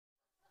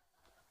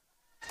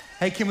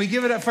Hey, can we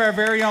give it up for our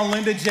very own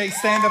Linda J.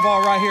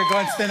 Sandoval right here? Go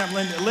ahead and stand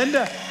up,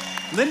 Linda.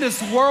 Linda's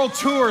world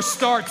tour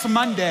starts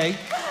Monday.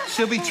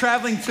 She'll be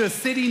traveling to a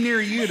city near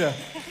you.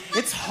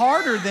 It's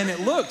harder than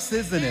it looks,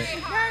 isn't it?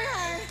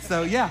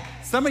 So yeah,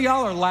 some of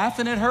y'all are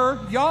laughing at her.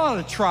 Y'all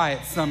ought to try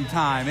it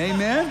sometime,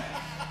 amen?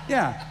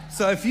 Yeah,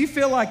 so if you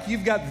feel like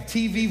you've got the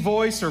TV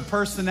voice or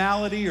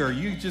personality, or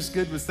you just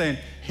good with saying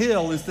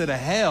hill instead of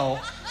hell,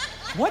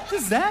 what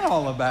is that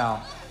all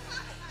about?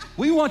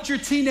 We want your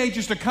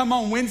teenagers to come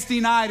on Wednesday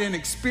night and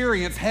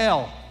experience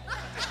hell.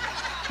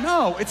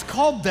 No, it's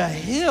called the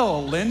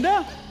hill,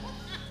 Linda.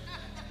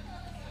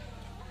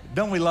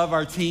 Don't we love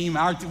our team?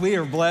 We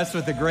are blessed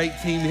with a great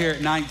team here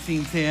at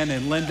 1910.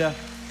 And Linda,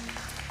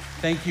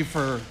 thank you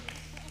for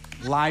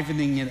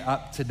livening it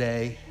up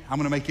today. I'm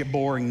going to make it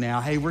boring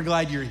now. Hey, we're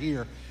glad you're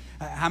here.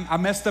 I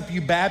messed up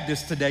you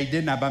Baptists today,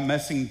 didn't I, by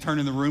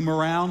turning the room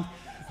around?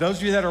 Those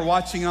of you that are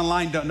watching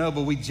online don't know,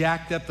 but we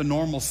jacked up the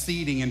normal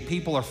seating and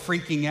people are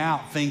freaking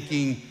out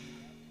thinking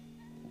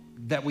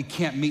that we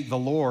can't meet the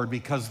Lord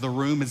because the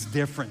room is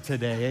different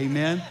today,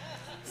 amen?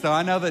 So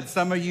I know that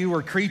some of you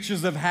are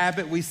creatures of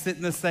habit. We sit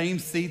in the same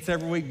seats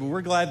every week, but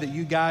we're glad that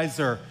you guys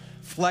are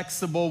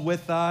flexible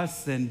with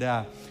us.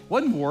 And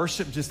wasn't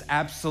worship just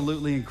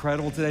absolutely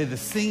incredible today? The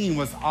singing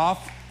was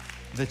off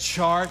the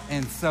chart,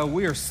 and so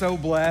we are so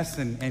blessed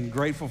and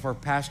grateful for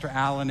Pastor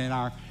Allen and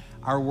our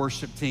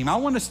worship team. I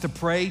want us to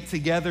pray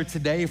together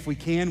today if we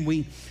can.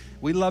 We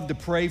love to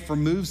pray for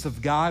moves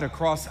of God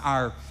across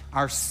our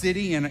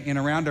city and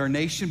around our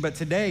nation, but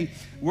today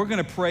we're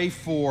going to pray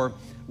for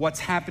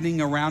what's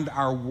happening around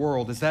our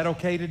world. Is that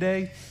okay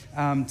today?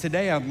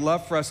 Today I'd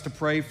love for us to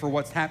pray for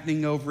what's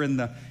happening over in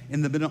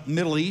the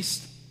Middle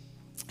East.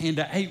 And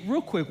hey,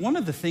 real quick, one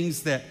of the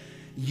things that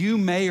you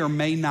may or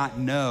may not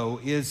know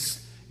is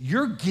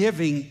your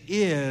giving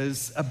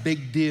is a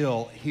big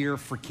deal here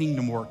for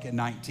Kingdom Work at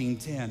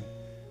 1910.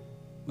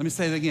 Let me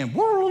say that again.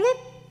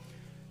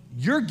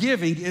 Your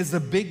giving is a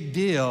big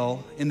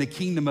deal in the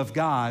kingdom of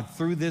God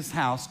through this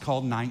house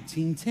called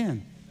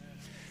 1910.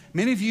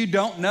 Many of you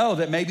don't know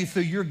that maybe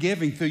through your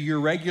giving, through your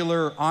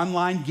regular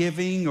online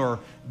giving or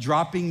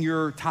dropping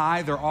your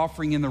tithe or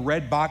offering in the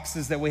red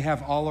boxes that we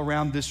have all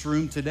around this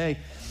room today,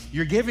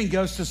 your giving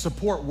goes to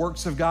support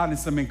works of God in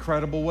some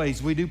incredible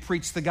ways. We do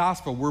preach the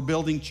gospel. We're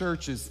building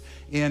churches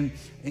in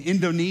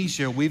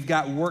Indonesia. We've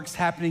got works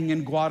happening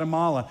in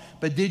Guatemala.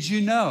 But did you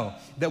know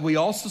that we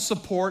also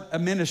support a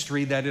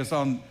ministry that is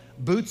on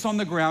boots on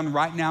the ground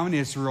right now in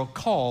Israel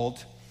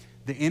called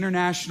the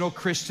International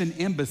Christian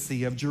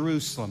Embassy of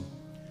Jerusalem,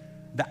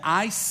 the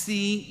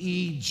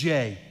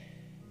ICEJ.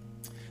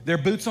 They're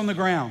boots on the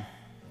ground.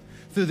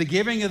 Through the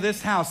giving of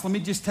this house, let me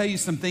just tell you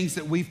some things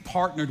that we've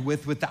partnered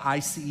with the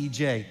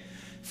ICEJ.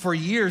 For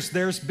years,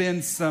 there's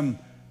been some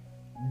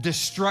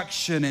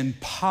destruction and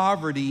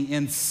poverty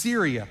in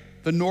Syria,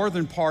 the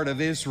northern part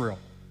of Israel.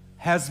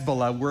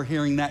 Hezbollah, we're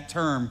hearing that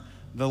term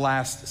the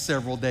last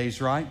several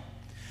days, right?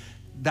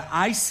 The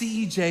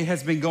ICEJ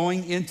has been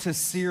going into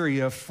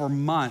Syria for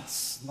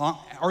months.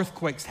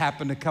 Earthquakes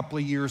happened a couple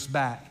of years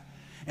back.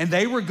 And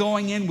they were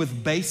going in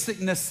with basic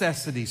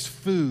necessities,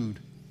 food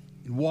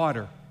and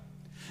water.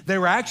 They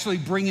were actually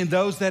bringing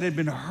those that had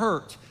been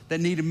hurt,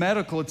 that needed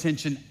medical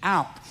attention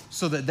out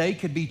so that they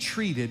could be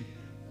treated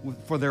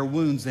for their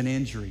wounds and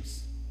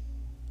injuries.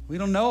 We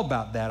don't know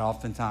about that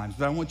oftentimes,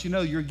 but I want you to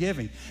know you're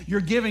giving. You're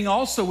giving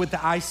also with the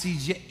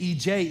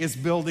ICEJ is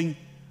building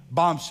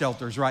bomb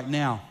shelters right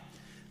now.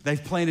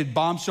 They've planted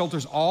bomb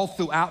shelters all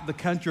throughout the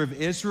country of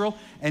Israel,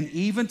 and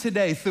even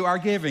today through our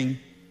giving,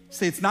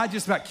 see, it's not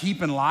just about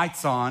keeping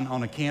lights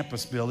on a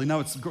campus building.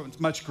 No, it's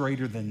much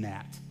greater than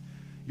that.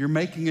 You're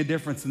making a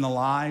difference in the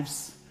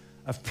lives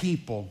of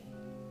people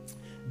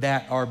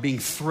that are being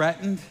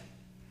threatened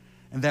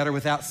and that are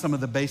without some of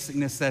the basic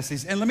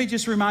necessities. And let me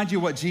just remind you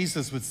what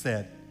Jesus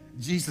said.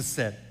 Jesus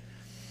said,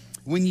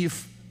 when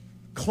you've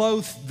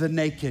clothed the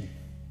naked,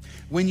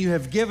 when you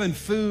have given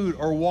food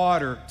or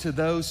water to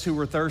those who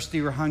were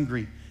thirsty or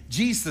hungry,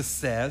 Jesus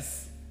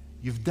says,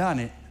 you've done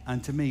it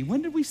unto me.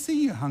 When did we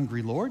see you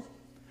hungry, Lord?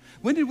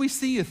 When did we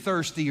see you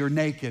thirsty or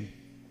naked?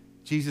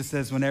 Jesus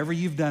says, whenever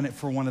you've done it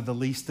for one of the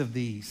least of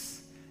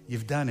these,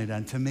 you've done it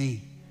unto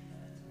me.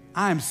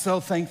 I am so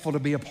thankful to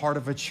be a part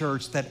of a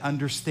church that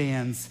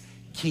understands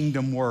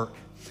kingdom work.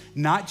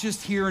 Not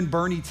just here in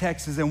Boerne,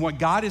 Texas. And what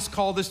God has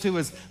called us to,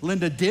 as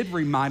Linda did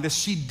remind us,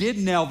 she did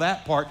nail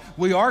that part.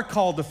 We are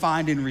called to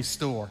find and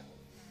restore.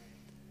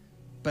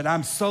 But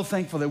I'm so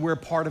thankful that we're a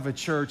part of a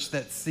church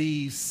that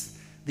sees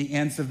the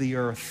ends of the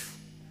earth.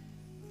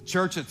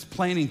 Church that's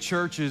planting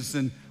churches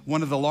in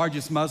one of the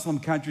largest Muslim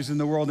countries in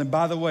the world. And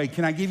by the way,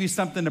 can I give you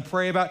something to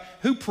pray about?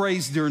 Who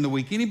prays during the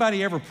week?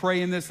 Anybody ever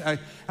pray in this? I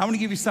want to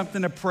give you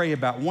something to pray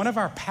about. One of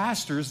our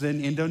pastors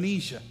in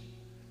Indonesia,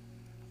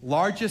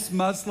 largest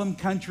Muslim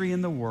country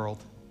in the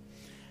world,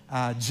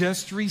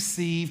 just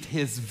received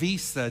his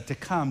visa to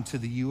come to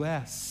the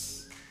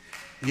U.S.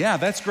 Yeah,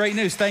 that's great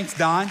news. Thanks,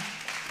 Don.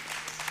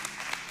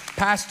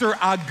 Pastor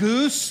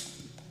Agus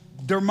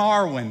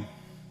Dermarwan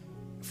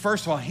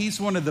First of all,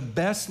 he's one of the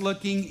best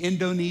looking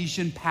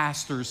Indonesian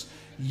pastors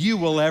you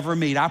will ever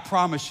meet. I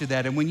promise you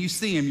that. And when you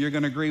see him, you're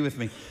going to agree with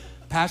me.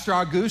 Pastor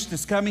August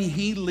is coming.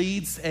 He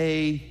leads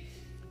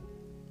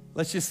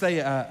let's just say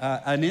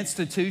an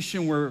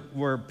institution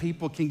where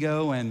people can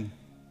go and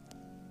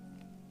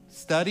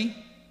study.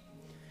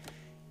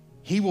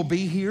 He will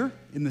be here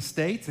in the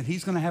States, and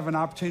he's going to have an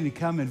opportunity to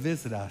come and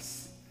visit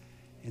us.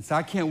 And so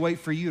I can't wait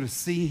for you to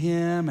see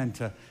him and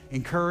to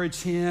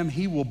encourage him.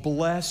 He will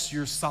bless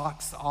your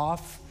socks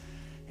off.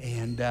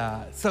 And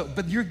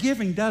but your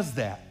giving does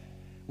that.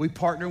 We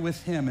partner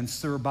with him in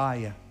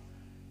Surabaya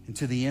and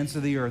to the ends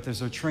of the earth as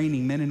they're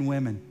training men and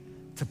women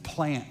to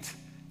plant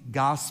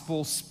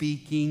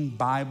gospel-speaking,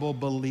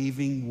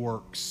 Bible-believing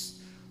works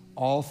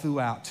all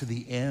throughout to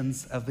the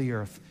ends of the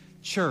earth.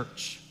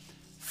 Church,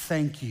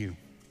 thank you.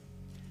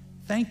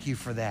 Thank you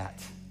for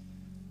that.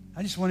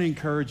 I just want to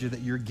encourage you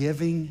that your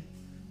giving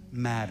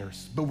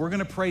matters. But we're going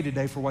to pray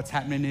today for what's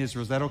happening in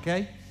Israel. Is that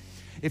okay?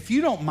 If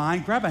you don't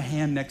mind, grab a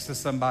hand next to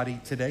somebody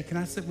today. Can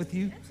I sit with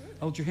you? Absolutely.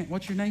 Hold your hand.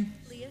 What's your name?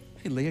 Leah.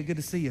 Hey, Leah, good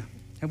to see you.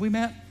 Have we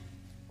met?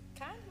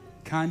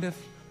 Kind of.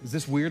 Is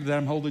this weird that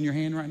I'm holding your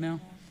hand right now?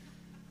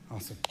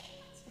 Awesome.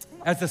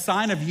 As a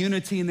sign of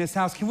unity in this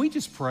house, can we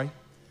just pray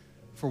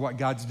for what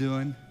God's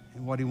doing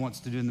and what he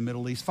wants to do in the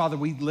Middle East? Father,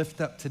 we lift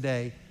up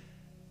today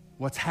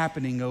what's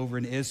happening over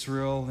in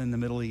Israel and the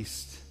Middle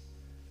East.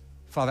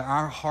 Father,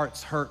 our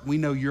hearts hurt. We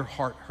know your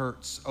heart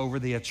hurts over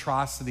the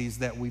atrocities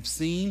that we've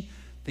seen,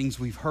 things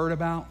we've heard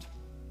about.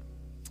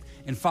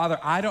 And Father,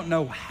 I don't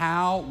know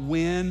how,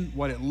 when,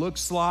 what it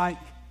looks like,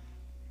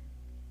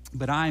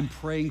 but I am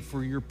praying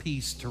for your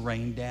peace to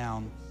rain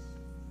down.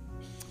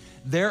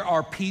 There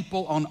are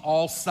people on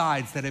all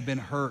sides that have been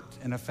hurt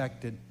and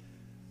affected.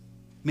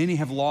 Many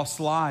have lost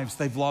lives.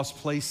 They've lost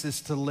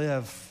places to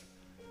live.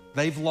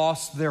 They've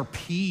lost their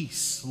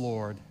peace,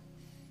 Lord.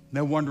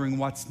 They're wondering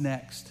what's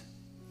next.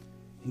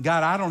 And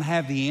God, I don't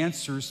have the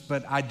answers,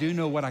 but I do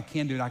know what I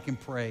can do, and I can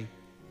pray.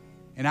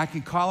 And I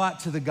can call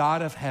out to the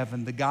God of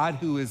heaven, the God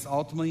who is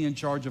ultimately in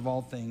charge of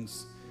all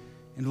things.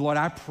 And Lord,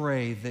 I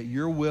pray that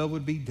your will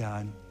would be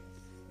done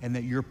and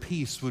that your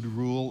peace would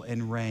rule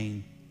and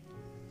reign.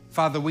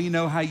 Father, we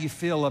know how you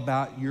feel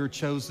about your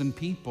chosen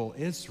people,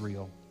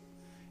 Israel.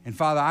 And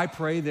Father, I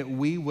pray that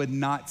we would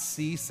not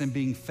cease in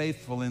being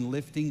faithful in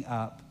lifting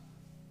up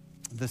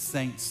the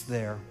saints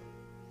there.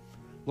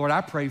 Lord,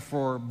 I pray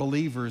for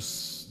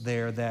believers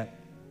there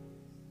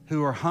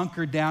who are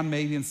hunkered down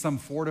maybe in some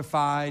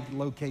fortified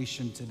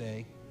location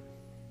today.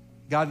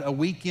 God, a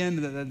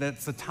weekend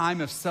that's a time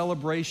of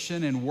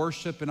celebration and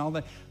worship and all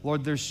that.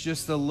 Lord, there's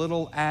just a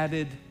little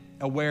added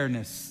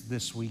awareness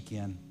this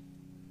weekend.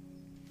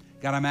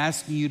 God, I'm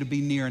asking you to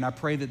be near, and I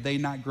pray that they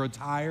not grow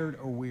tired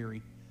or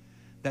weary,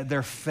 that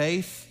their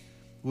faith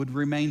would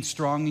remain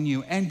strong in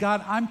you. And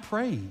God, I'm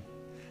praying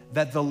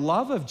that the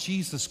love of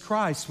Jesus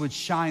Christ would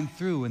shine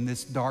through in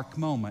this dark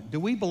moment. Do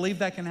we believe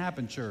that can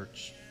happen,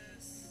 church?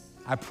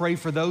 I pray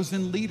for those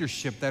in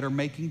leadership that are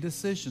making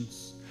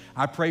decisions.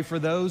 I pray for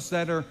those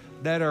that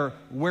are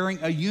wearing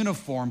a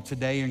uniform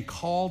today and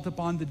called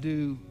upon to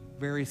do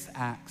various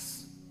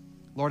acts.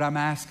 Lord, I'm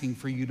asking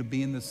for you to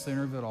be in the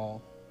center of it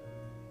all.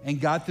 And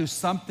God, through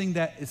something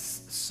that is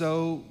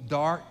so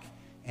dark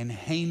and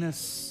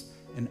heinous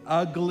and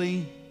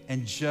ugly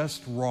and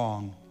just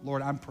wrong,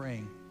 Lord, I'm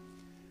praying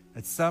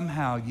that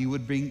somehow you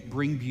would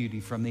bring beauty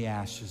from the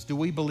ashes. Do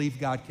we believe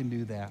God can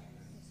do that?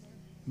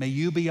 May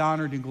you be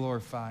honored and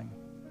glorified.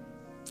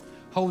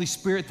 Holy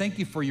Spirit, thank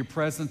you for your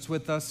presence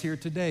with us here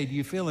today. Do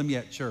you feel him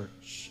yet,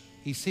 church?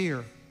 He's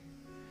here.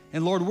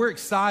 And Lord, we're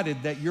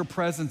excited that your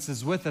presence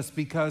is with us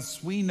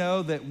because we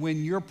know that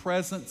when your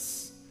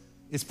presence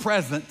is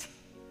present,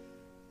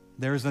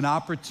 there's an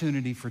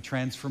opportunity for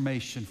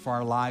transformation, for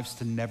our lives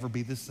to never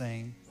be the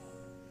same.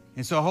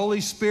 And so,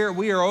 Holy Spirit,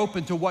 we are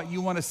open to what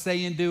you want to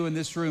say and do in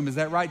this room. Is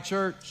that right,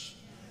 church?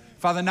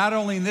 Father, not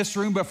only in this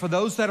room, but for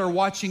those that are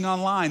watching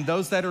online,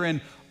 those that are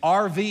in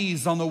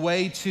RVs on the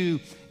way to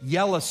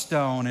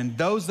Yellowstone, and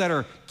those that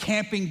are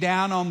camping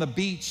down on the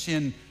beach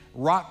in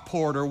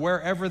Rockport or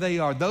wherever they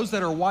are, those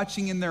that are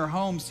watching in their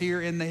homes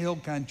here in the Hill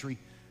Country,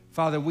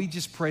 Father, we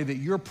just pray that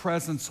your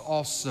presence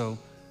also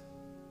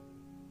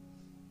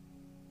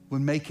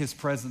would make his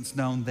presence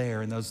known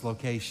there in those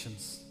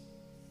locations,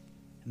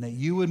 and that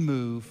you would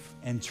move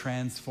and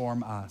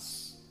transform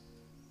us.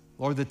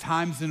 Lord, the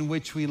times in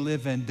which we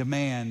live in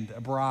demand a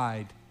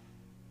bride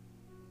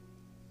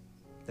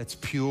that's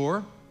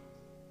pure.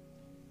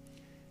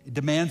 It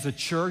demands a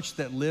church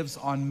that lives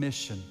on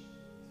mission,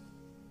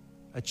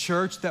 a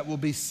church that will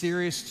be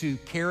serious to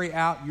carry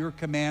out your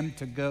command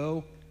to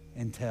go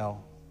and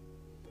tell.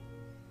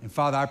 And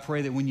Father, I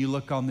pray that when you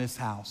look on this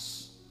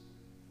house,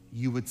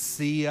 you would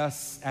see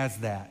us as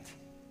that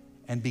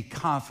and be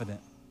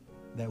confident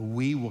that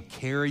we will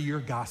carry your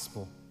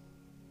gospel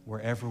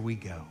wherever we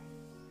go.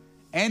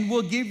 And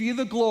we'll give you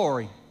the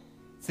glory.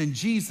 It's in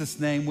Jesus'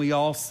 name we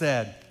all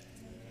said,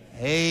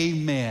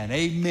 amen,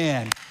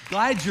 amen.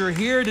 Glad you're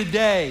here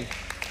today.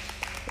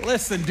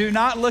 Listen, do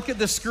not look at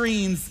the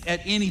screens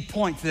at any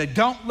point today.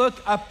 Don't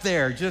look up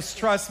there, just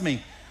trust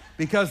me.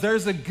 because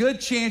there's a good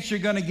chance you're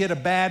going to get a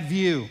bad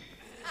view.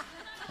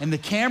 And the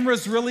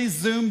camera's really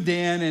zoomed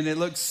in, and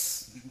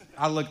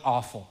I look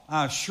awful.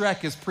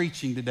 Shrek is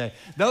preaching today.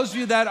 Those of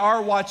you that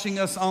are watching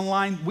us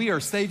online, we are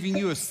saving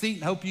you a seat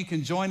and hope you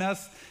can join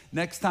us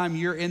next time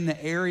you're in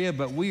the area,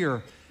 but we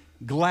are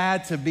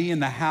glad to be in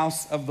the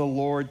house of the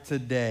Lord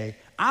today.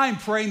 I'm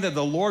praying that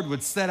the Lord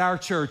would set our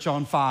church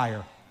on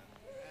fire.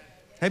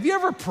 Have you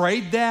ever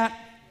prayed that?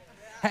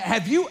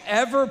 Have you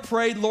ever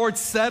prayed, Lord,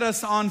 set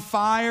us on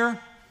fire?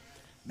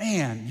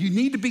 Man, you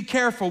need to be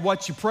careful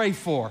what you pray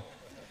for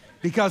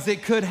because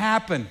it could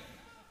happen.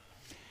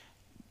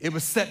 It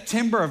was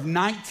September of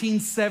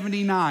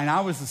 1979.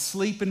 I was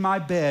asleep in my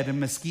bed in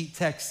Mesquite,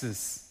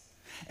 Texas.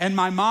 And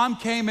my mom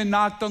came and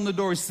knocked on the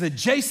door. She said,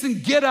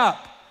 Jason, get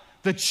up.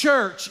 The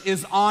church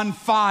is on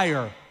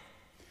fire.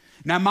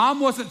 Now, Mom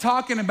wasn't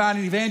talking about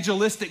an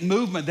evangelistic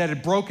movement that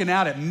had broken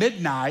out at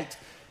midnight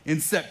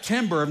in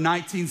September of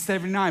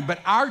 1979, but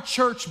our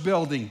church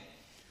building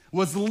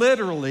was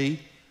literally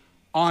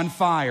on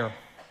fire.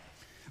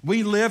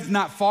 We lived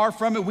not far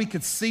from it. We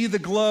could see the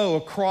glow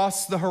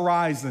across the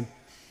horizon.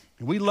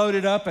 We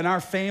loaded up in our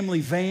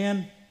family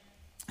van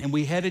and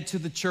we headed to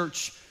the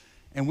church,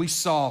 and we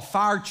saw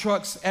fire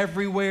trucks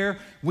everywhere.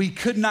 We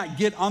could not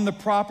get on the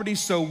property,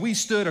 so we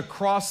stood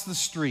across the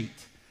street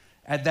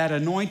at that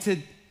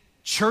anointed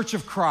Church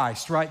of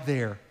Christ right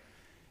there.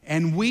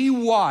 And we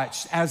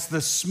watched as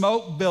the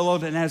smoke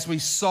billowed and as we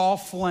saw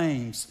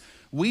flames.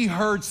 We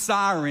heard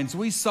sirens.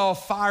 We saw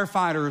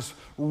firefighters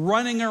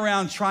running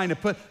around trying to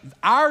put,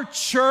 our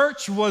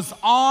church was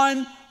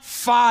on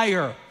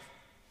fire.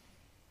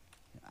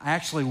 I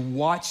actually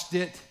watched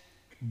it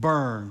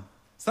burn.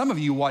 Some of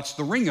you watched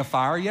The Ring of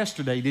Fire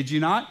yesterday, did you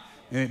not?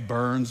 And it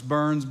burns,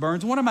 burns,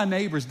 burns. One of my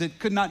neighbors that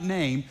could not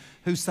name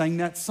who sang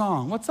that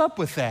song. What's up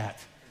with that?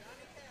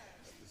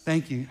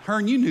 Thank you.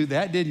 Hearn, you knew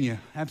that, didn't you?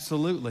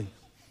 Absolutely.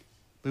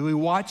 But we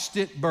watched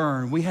it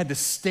burn. We had to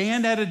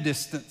stand at a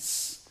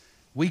distance.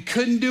 We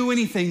couldn't do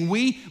anything.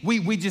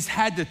 We just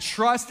had to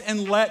trust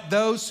and let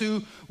those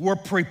who were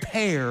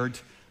prepared,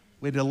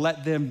 we had to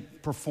let them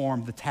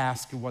perform the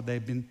task of what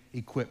they've been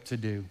equipped to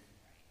do.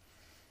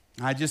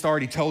 I just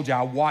already told you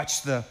I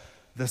watched the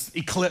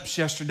eclipse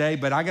yesterday,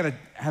 but I got to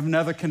have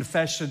another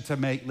confession to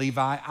make,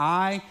 Levi.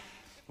 I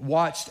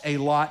watched a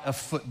lot of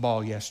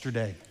football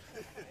yesterday.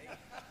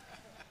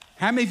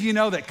 How many of you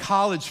know that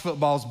college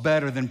football is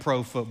better than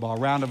pro football?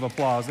 Round of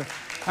applause.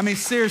 I mean,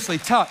 seriously,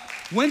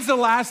 tough. When's the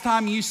last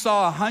time you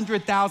saw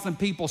 100,000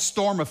 people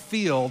storm a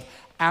field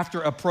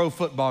after a pro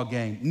football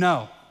game?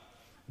 No.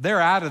 They're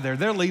out of there.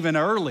 They're leaving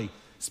early,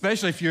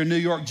 especially if you're a New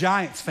York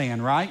Giants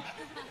fan, right?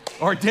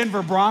 Or a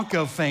Denver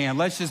Bronco fan.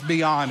 Let's just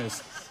be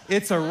honest.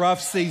 It's a rough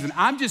season.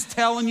 I'm just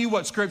telling you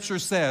what Scripture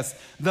says.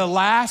 The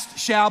last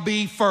shall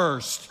be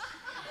first.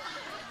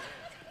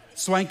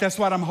 Swank, that's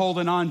what I'm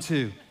holding on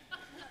to.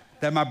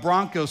 That my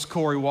Broncos,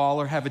 Corey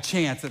Waller, have a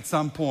chance at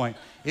some point.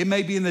 It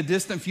may be in the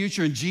distant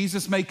future and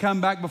Jesus may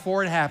come back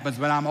before it happens,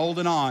 but I'm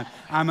holding on.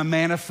 I'm a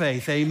man of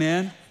faith,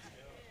 amen?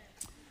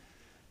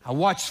 I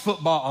watched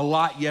football a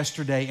lot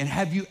yesterday, and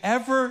have you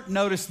ever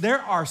noticed there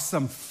are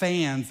some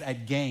fans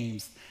at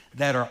games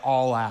that are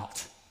all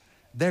out?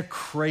 They're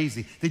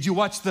crazy. Did you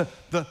watch the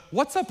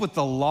what's up with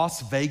the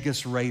Las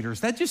Vegas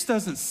Raiders? That just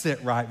doesn't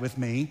sit right with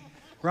me,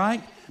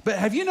 right? But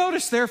have you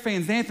noticed their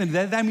fans, Anthony?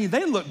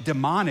 They look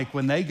demonic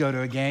when they go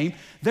to a game.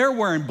 They're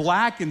wearing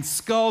black and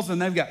skulls, and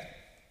they've got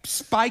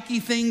spiky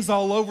things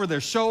all over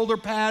their shoulder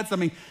pads. I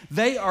mean,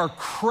 they are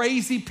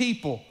crazy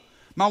people.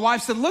 My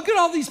wife said, look at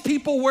all these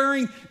people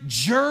wearing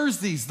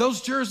jerseys. Those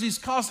jerseys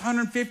cost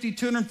 $150,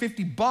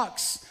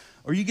 $250.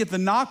 Or you get the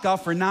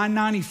knockoff for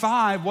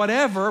 $9.95,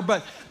 whatever,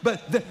 but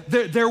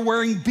they're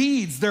wearing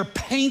beads. They're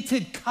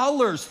painted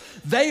colors.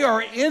 They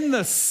are in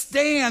the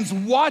stands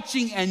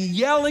watching and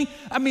yelling.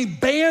 I mean,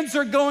 bands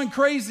are going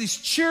crazy.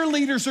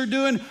 Cheerleaders are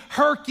doing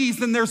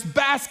herkies, and there's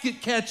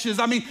basket catches.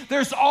 I mean,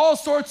 there's all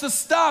sorts of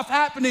stuff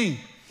happening.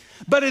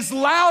 But as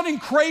loud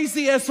and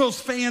crazy as those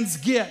fans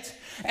get,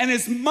 and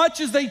as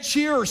much as they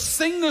cheer or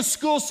sing the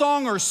school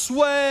song or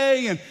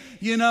sway and,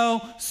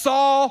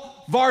 saw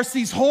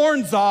Varsy's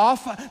horns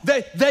off,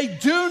 they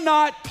do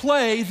not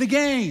play the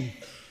game.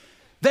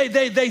 They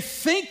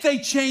think they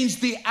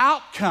changed the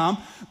outcome,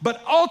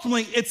 but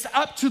ultimately it's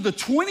up to the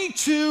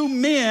 22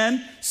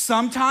 men,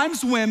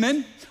 sometimes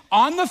women,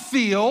 on the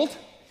field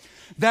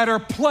that are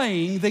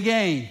playing the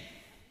game.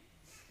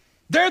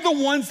 They're the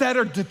ones that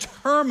are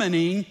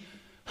determining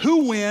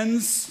who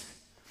wins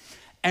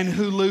and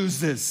who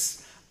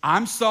loses.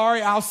 I'm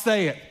sorry, I'll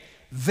say it.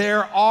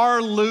 There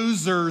are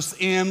losers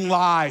in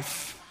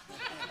life.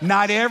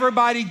 Not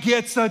everybody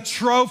gets a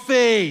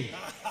trophy.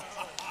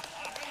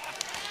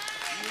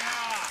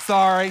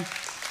 Sorry.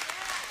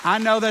 I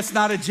know that's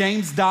not a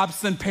James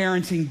Dobson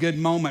parenting good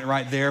moment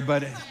right there,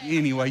 but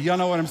anyway, y'all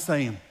know what I'm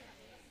saying.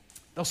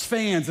 Those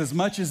fans, as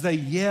much as they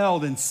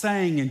yelled and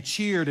sang and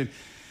cheered and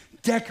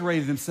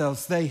decorated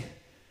themselves, they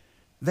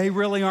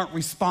really aren't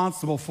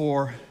responsible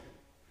for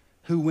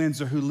who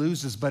wins or who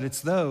loses, but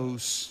it's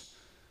those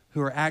who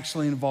are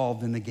actually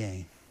involved in the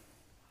game.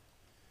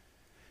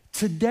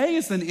 Today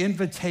is an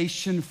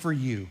invitation for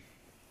you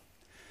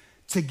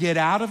to get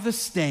out of the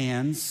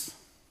stands,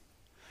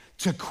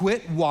 to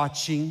quit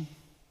watching,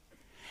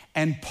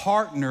 and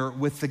partner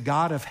with the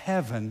God of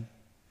heaven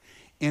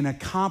in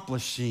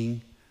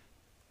accomplishing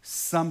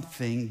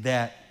something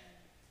that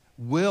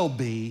will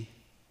be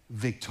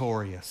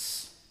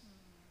victorious.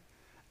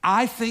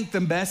 I think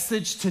the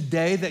message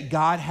today that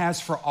God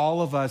has for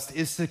all of us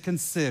is to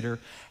consider,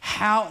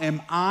 how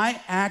am I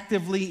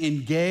actively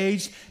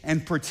engaged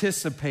and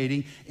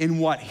participating in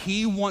what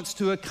He wants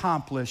to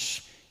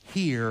accomplish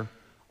here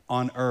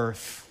on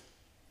earth?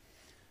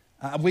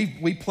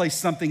 We placed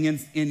something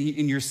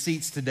in your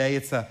seats today.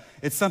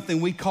 It's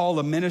something we call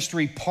a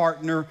ministry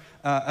partner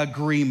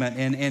agreement.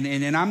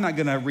 And I'm not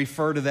going to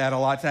refer to that a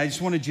lot today. I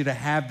just wanted you to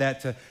have that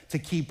to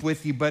keep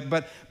with you.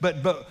 But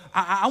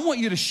I want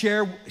you to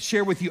share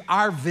with you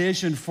our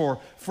vision for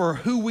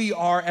who we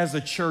are as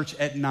a church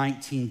at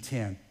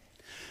 1910.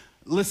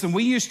 Listen,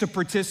 we used to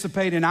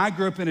participate, and I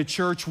grew up in a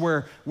church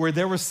where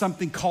there was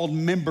something called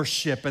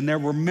membership, and there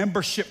were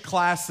membership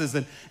classes,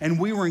 and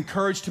we were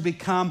encouraged to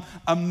become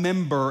a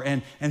member,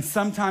 and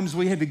sometimes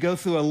we had to go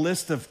through a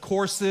list of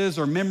courses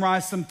or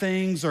memorize some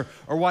things or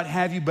what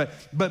have you,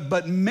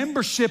 but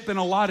membership in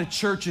a lot of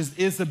churches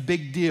is a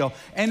big deal,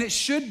 and it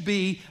should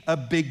be a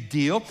big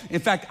deal.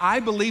 In fact, I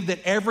believe that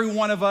every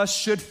one of us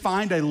should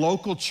find a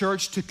local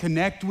church to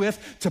connect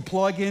with, to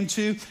plug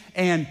into,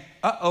 and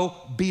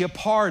be a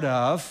part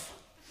of.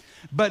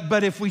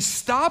 But if we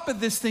stop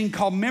at this thing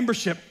called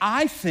membership,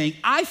 I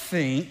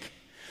think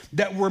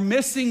that we're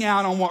missing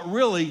out on what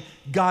really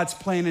God's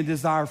plan and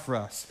desire for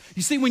us.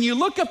 You see, when you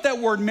look up that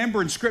word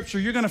member in Scripture,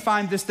 you're going to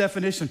find this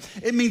definition.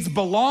 It means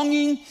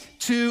belonging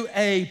to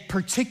a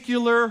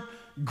particular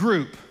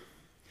group.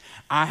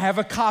 I have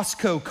a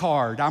Costco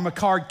card. I'm a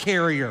card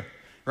carrier,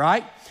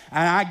 right?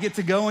 And I get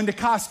to go into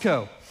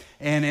Costco.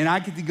 And I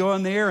get to go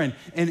in there and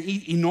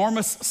eat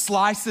enormous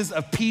slices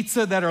of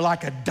pizza that are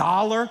like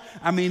 $1.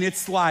 I mean,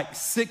 it's like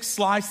 6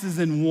 slices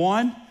in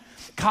one.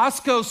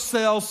 Costco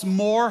sells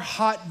more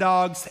hot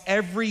dogs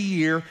every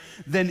year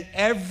than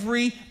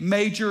every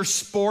major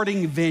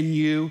sporting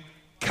venue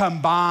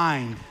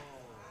combined.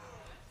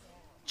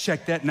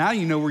 Check that. Now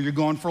you know where you're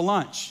going for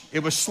lunch.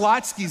 It was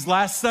Schlotzsky's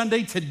last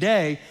Sunday.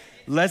 Today,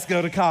 let's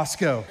go to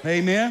Costco.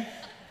 Amen.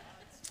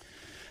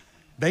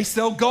 They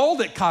sell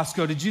gold at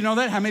Costco. Did you know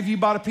that? How many of you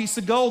bought a piece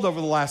of gold over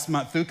the last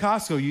month through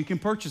Costco? You can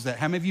purchase that.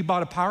 How many of you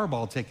bought a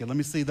Powerball ticket? Let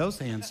me see those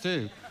hands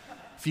too.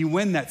 If you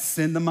win that,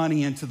 send the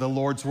money into the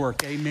Lord's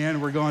work. Amen.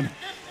 We're going.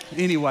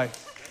 Anyway,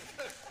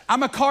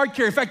 I'm a card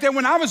carrier. In fact,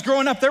 when I was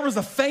growing up, there was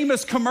a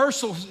famous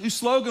commercial whose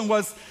slogan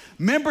was,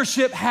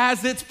 membership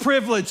has its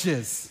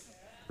privileges.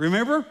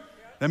 Remember?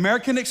 The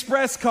American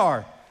Express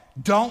card.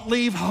 Don't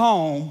leave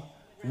home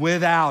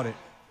without it.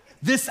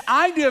 This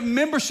idea of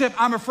membership,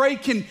 I'm afraid,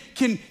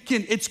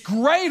 it's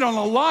great on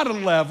a lot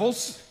of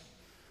levels,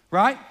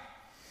 right?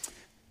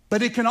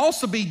 But it can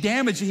also be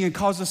damaging and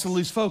cause us to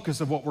lose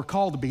focus of what we're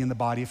called to be in the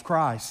body of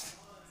Christ.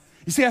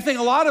 You see, I think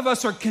a lot of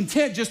us are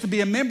content just to be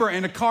a member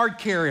and a card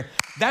carrier.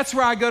 That's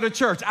where I go to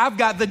church. I've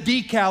got the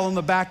decal on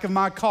the back of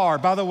my car.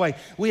 By the way,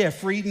 we have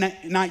free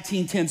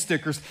 1910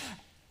 stickers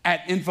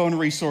at Info and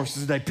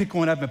Resources today. Pick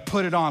one up and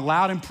put it on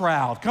loud and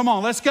proud. Come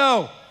on, let's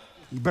go.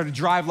 You better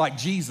drive like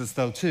Jesus,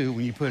 though, too,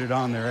 when you put it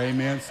on there,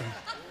 amen? So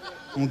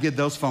I won't get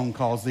those phone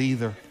calls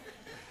either.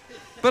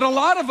 But a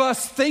lot of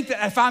us think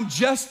that if I'm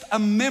just a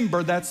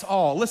member, that's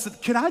all. Listen,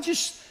 can I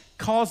just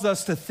cause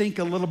us to think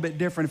a little bit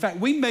different? In fact,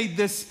 we made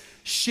this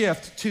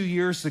shift 2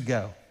 years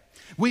ago.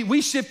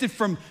 We shifted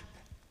from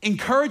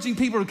encouraging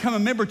people to become a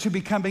member to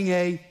becoming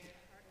a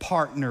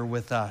partner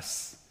with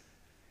us.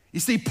 You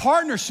see,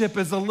 partnership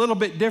is a little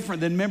bit different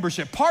than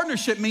membership.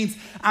 Partnership means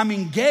I'm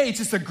engaged.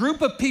 It's a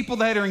group of people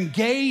that are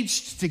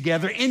engaged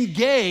together,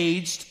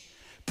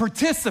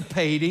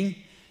 participating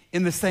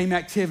in the same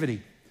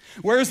activity.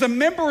 Whereas a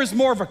member is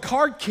more of a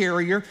card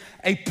carrier,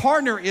 a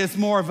partner is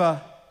more of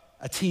a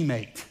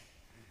teammate.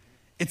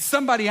 It's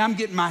somebody I'm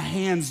getting my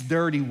hands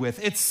dirty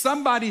with. It's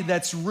somebody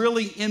that's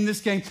really in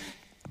this game,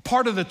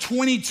 part of the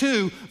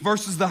 22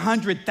 versus the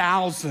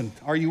 100,000.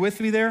 Are you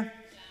with me there?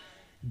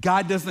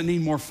 God doesn't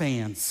need more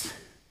fans.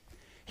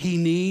 He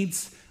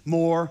needs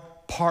more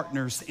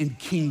partners in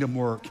kingdom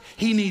work.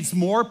 He needs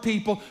more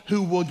people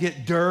who will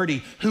get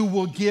dirty, who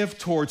will give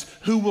towards,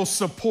 who will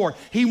support.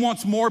 He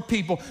wants more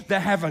people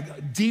that have a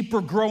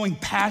deeper growing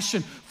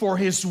passion for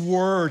His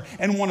word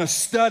and want to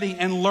study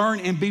and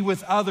learn and be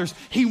with others.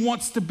 He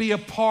wants to be a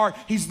part.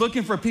 He's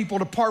looking for people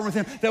to partner with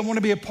Him that want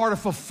to be a part of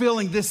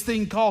fulfilling this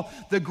thing called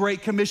the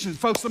Great Commission.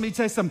 Folks, let me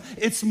tell you something.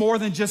 It's more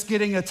than just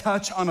getting a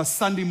touch on a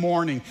Sunday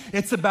morning.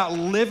 It's about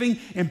living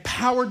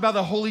empowered by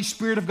the Holy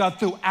Spirit of God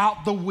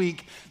throughout the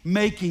week,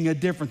 making a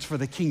difference for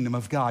the kingdom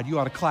of God. You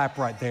ought to clap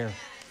right there.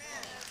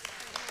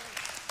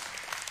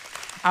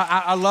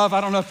 I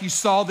don't know if you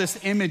saw this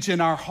image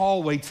in our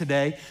hallway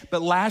today,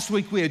 but last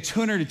week we had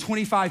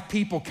 225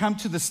 people come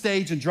to the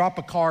stage and drop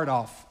a card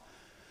off.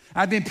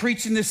 I've been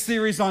preaching this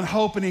series on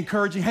hope and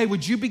encouraging. Hey,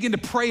 would you begin to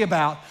pray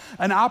about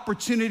an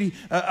opportunity,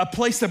 a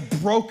place of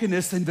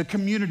brokenness in the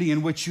community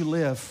in which you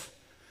live?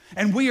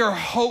 And we are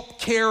hope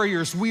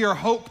carriers. We are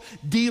hope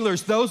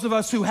dealers. Those of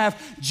us who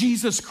have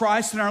Jesus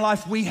Christ in our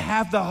life, we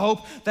have the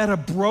hope that a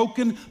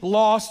broken,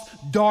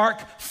 lost,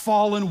 dark,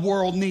 fallen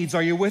world needs.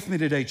 Are you with me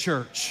today,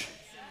 church?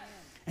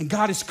 And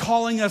God is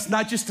calling us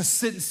not just to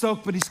sit and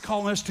soak, but he's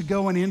calling us to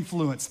go and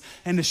influence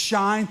and to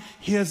shine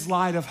his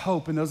light of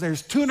hope in those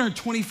areas.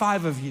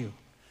 225 of you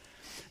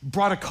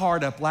brought a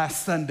card up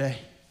last Sunday.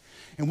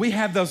 And we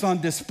have those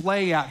on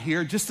display out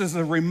here just as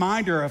a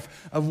reminder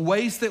of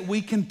ways that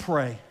we can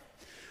pray.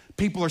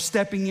 People are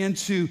stepping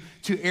into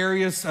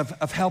areas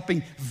of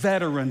helping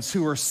veterans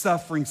who are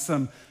suffering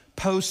some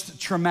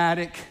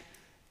post-traumatic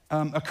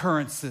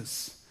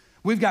occurrences.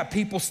 We've got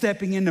people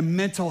stepping into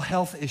mental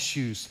health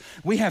issues.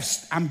 We have,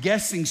 I'm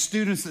guessing,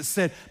 students that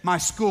said, my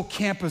school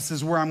campus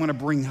is where I'm gonna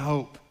bring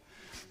hope.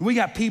 We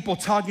got people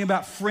talking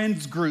about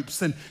friends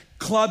groups and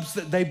clubs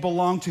that they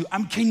belong to.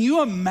 Can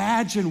you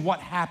imagine what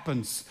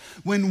happens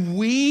when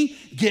we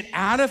get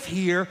out of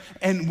here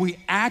and we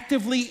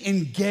actively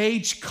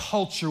engage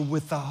culture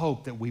with the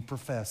hope that we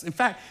profess? In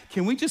fact,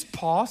 can we just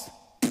pause,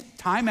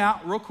 time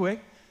out real quick?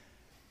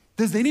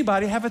 Does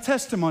anybody have a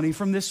testimony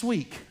from this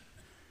week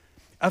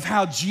of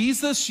how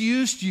Jesus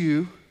used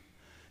you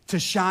to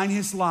shine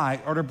his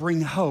light or to bring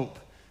hope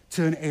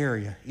to an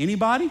area?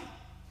 Anybody?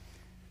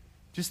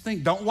 Just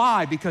think, don't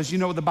lie, because you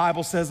know what the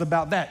Bible says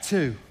about that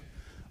too.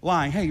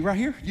 Lying. Hey, right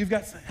here, you've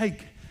got, hey,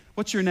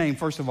 what's your name,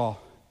 first of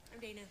all? I'm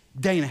Dana.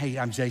 Dana, hey,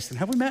 I'm Jason.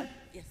 Have we met?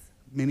 Yes.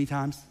 Many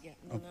times? Yeah,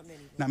 no, not many.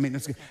 Not many,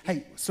 that's good.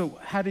 Hey, so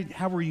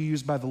how were you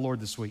used by the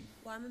Lord this week?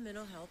 Well, I'm a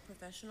mental health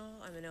professional.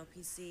 I'm an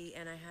LPC,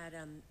 and I had,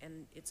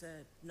 and it's a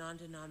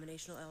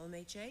non-denominational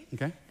LMHA.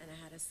 Okay. And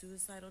I had a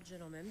suicidal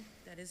gentleman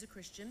that is a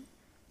Christian,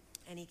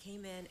 and he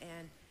came in,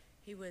 and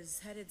he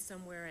was headed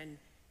somewhere, and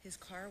his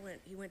car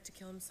he went to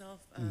kill himself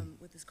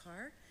with his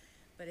car,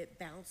 but it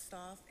bounced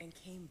off and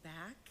came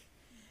back.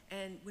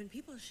 And when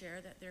people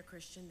share that they're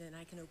Christian, then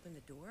I can open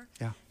the door.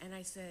 Yeah. And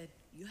I said,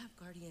 you have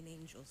guardian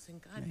angels,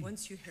 and God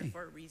wants you here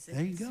for a reason.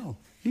 There you go.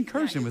 You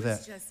encouraged him with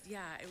that.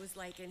 It was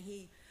like, and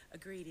he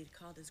agreed. He'd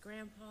called his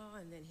grandpa,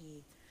 and then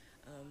he,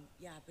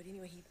 but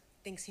anyway, he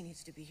thinks he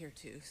needs to be here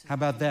too. So. How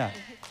about that?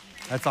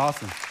 That's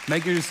awesome.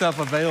 Making yourself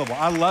available.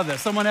 I love that.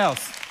 Someone else,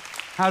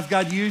 how's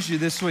God used you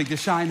this week to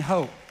shine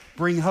hope,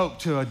 bring hope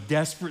to a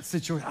desperate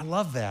situation? I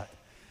love that.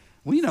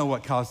 We know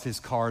what caused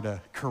his car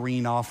to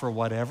careen off or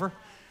whatever.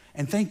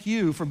 And thank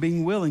you for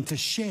being willing to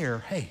share.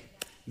 Hey,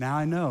 now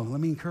I know.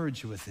 Let me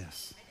encourage you with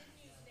this. I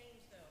didn't use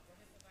names, though, for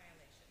HIPAA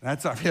violation.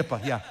 That's our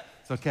HIPAA, yeah,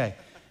 it's okay.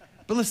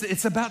 But listen,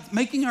 it's about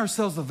making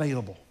ourselves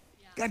available.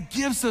 God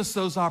gives us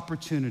those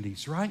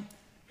opportunities, right?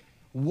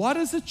 What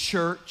does a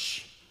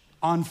church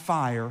on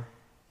fire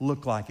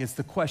look like? It's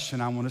the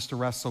question I want us to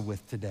wrestle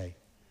with today.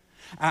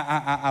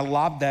 I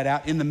lobbed that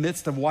out in the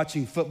midst of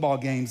watching football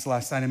games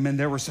last night, and man,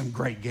 there were some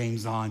great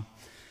games on.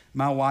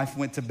 My wife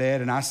went to bed,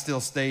 and I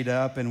still stayed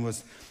up and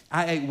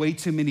I ate way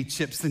too many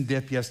chips and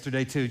dip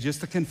yesterday too,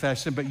 just a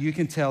confession, but you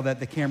can tell that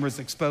the camera's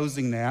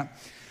exposing that.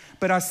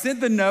 But I sent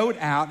the note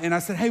out and I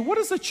said, hey, what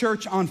does a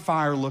church on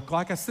fire look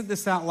like? I sent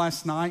this out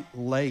last night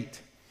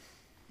late.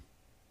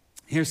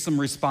 Here's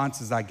some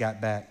responses I got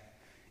back.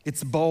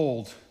 It's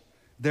bold.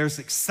 There's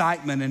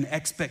excitement and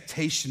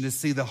expectation to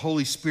see the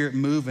Holy Spirit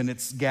move in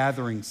its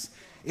gatherings.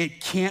 It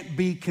can't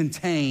be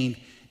contained.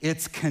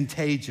 It's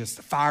contagious.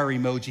 Fire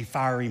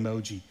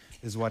emoji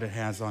is what it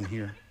has on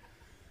here.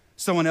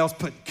 Someone else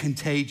put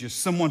contagious.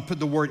 Someone put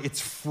the word, it's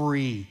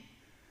free.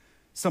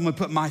 Someone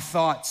put my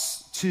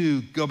thoughts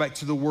too, go back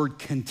to the word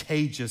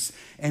contagious,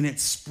 and it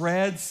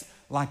spreads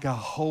like a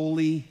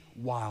holy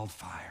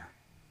wildfire.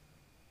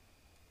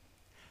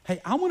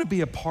 Hey, I want to be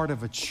a part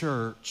of a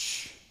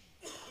church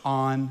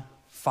on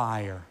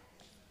fire.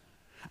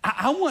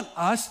 I want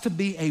us to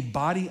be a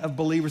body of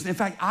believers. In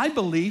fact, I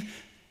believe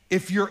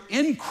if you're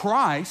in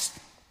Christ,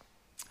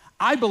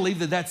 I believe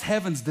that that's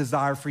heaven's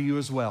desire for you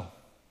as well.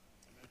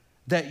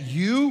 That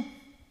you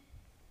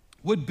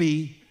would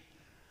be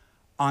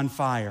on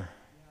fire.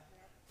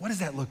 What does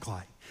that look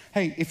like?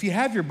 Hey, if you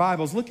have your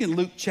Bibles, look at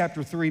Luke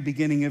chapter 3,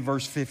 beginning in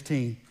verse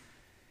 15.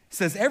 It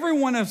says,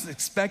 everyone was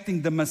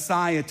expecting the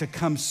Messiah to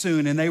come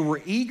soon, and they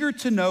were eager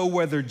to know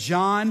whether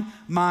John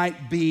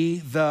might be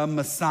the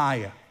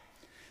Messiah.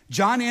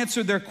 John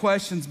answered their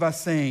questions by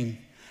saying,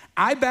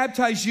 I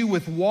baptize you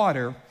with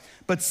water,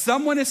 but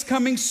someone is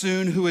coming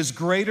soon who is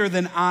greater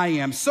than I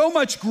am, so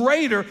much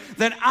greater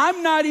that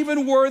I'm not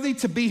even worthy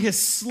to be his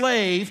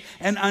slave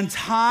and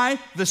untie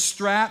the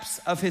straps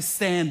of his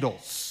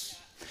sandals.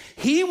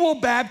 He will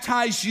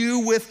baptize you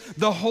with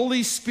the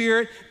Holy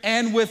Spirit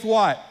and with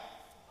what?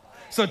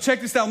 So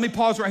check this out. Let me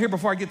pause right here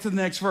before I get to the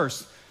next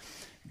verse.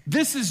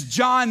 This is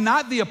John,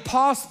 not the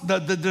apostle,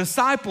 the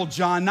disciple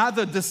John, not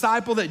the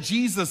disciple that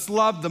Jesus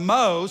loved the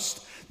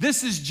most.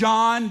 This is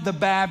John the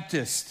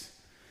Baptist.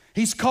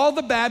 He's called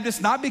the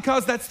Baptist not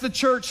because that's the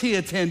church he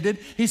attended.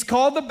 He's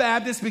called the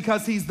Baptist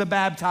because he's the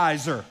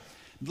baptizer.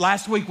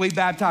 Last week we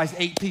baptized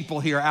 8 people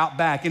here out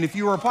back. And if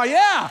you were a part,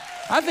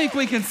 I think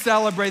we can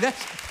celebrate that.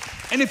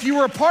 And if you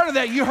were a part of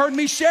that, you heard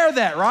me share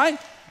that, right?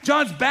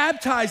 John's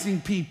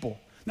baptizing people.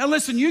 Now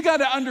listen, you got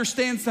to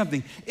understand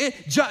something.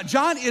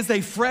 John is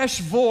a fresh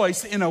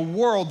voice in a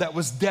world that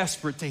was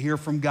desperate to hear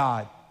from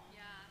God.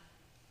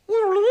 Yeah.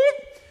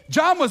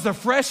 John was a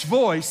fresh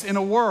voice in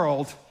a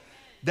world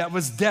that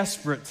was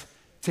desperate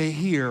to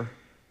hear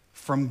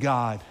from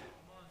God.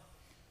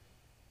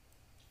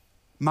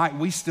 Might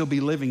we still be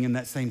living in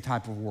that same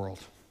type of world?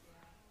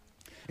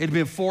 It had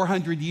been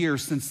 400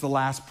 years since the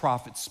last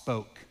prophet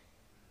spoke.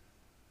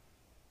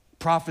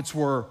 Prophets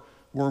were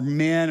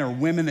men or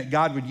women that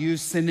God would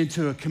use, send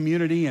into a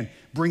community and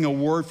bring a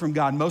word from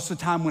God. Most of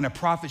the time when a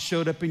prophet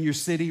showed up in your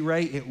city,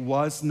 Ray, it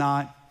was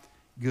not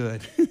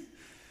good.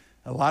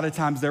 A lot of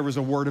times there was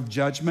a word of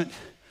judgment,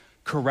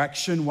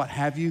 correction, what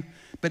have you.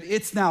 But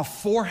it's now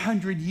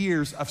 400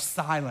 years of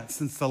silence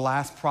since the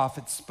last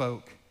prophet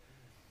spoke.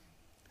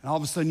 And all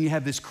of a sudden you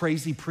have this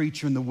crazy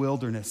preacher in the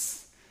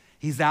wilderness.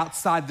 He's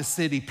outside the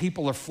city.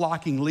 People are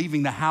flocking,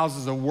 leaving the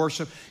houses of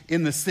worship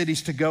in the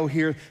cities to go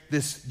hear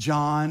this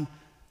John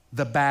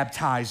the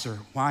Baptizer.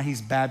 Why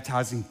he's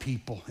baptizing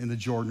people in the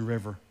Jordan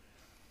River.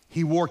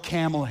 He wore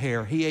camel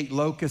hair. He ate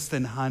locusts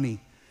and honey.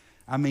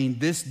 I mean,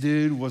 this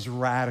dude was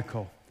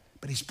radical.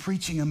 But he's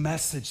preaching a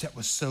message that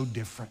was so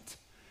different.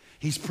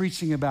 He's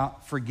preaching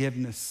about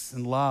forgiveness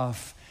and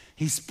love.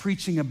 He's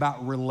preaching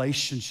about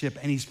relationship,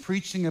 and he's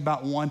preaching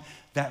about one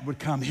that would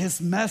come. His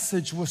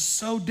message was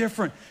so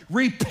different.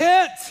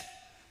 Repent,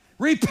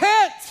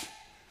 repent.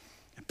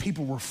 And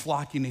people were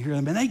flocking to hear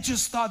him, and they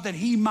just thought that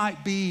he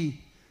might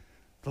be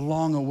the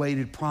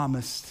long-awaited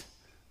promised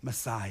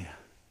Messiah.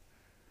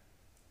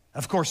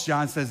 Of course,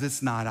 John says,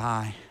 it's not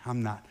I.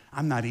 I'm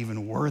not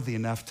even worthy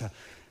enough to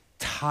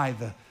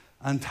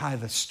untie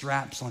the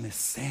straps on his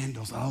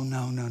sandals. Oh,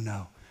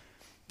 no.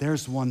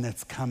 There's one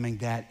that's coming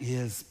that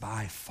is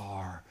by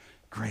far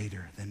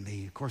greater than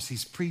me. Of course,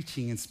 he's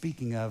preaching and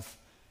speaking of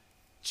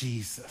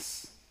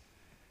Jesus.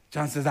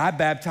 John says, I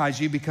baptize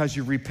you because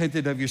you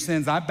repented of your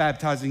sins. I'm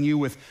baptizing you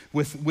with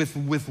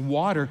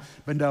water.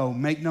 But no,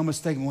 make no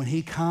mistake, when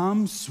he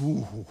comes,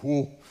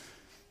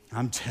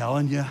 I'm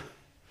telling you,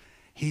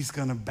 he's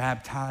going to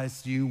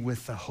baptize you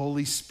with the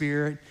Holy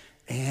Spirit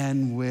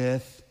and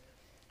with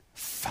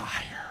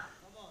fire.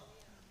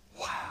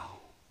 Wow.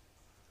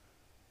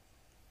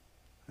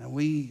 Now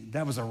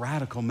that was a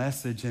radical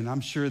message, and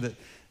I'm sure that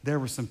there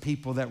were some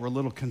people that were a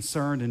little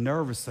concerned and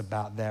nervous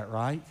about that,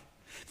 right?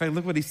 In fact,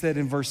 look what he said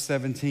in verse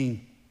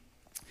 17.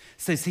 It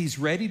says, he's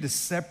ready to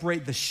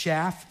separate the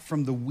chaff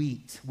from the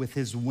wheat with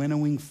his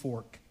winnowing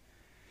fork,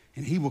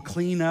 and he will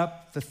clean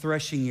up the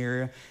threshing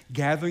area,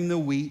 gathering the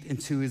wheat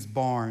into his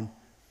barn,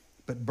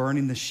 but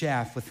burning the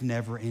chaff with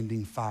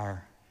never-ending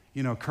fire.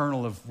 You know, a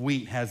kernel of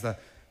wheat has a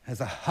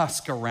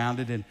husk around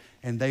it,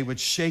 and they would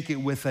shake it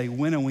with a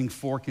winnowing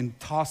fork and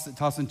toss it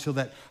until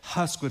that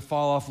husk would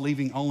fall off,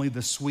 leaving only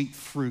the sweet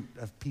fruit,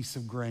 a piece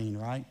of grain,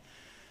 right?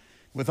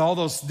 With all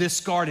those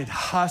discarded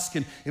husks,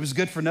 and it was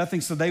good for nothing,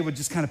 so they would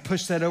just kind of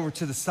push that over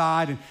to the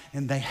side,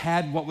 and they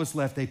had what was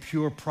left, a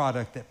pure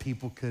product that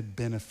people could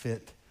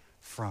benefit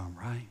from,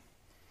 right?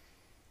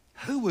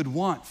 Who would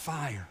want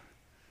fire?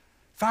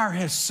 Fire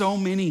has so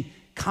many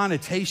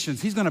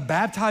connotations. He's going to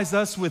baptize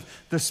us with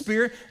the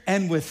Spirit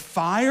and with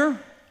fire.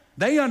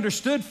 They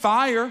understood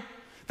fire.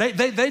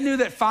 They knew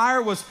that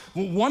fire was,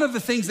 one of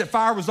the things that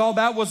fire was all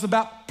about was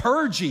about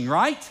purging,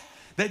 right?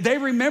 They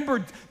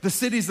remembered the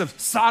cities of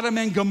Sodom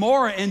and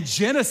Gomorrah in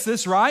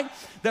Genesis, right?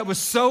 That was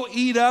so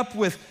eat up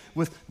with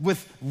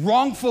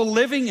wrongful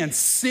living and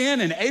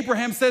sin. And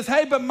Abraham says,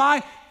 hey, but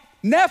my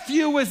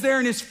nephew was there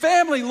and his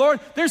family, Lord.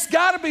 There's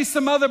got to be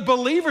some other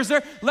believers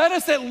there. Let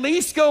us at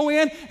least go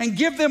in and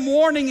give them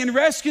warning and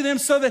rescue them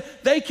so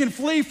that they can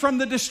flee from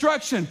the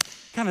destruction.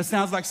 Kind of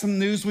sounds like some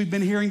news we've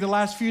been hearing the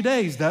last few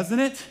days, doesn't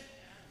it?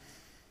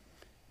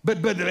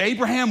 But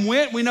Abraham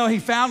went. We know he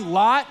found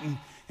Lot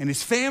and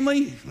his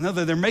family. We know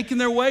that they're making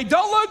their way.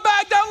 Don't look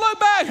back, don't look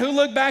back. Who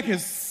looked back?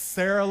 Is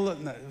Sarah.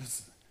 No,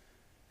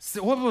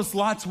 what was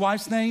Lot's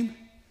wife's name?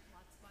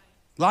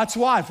 Lot's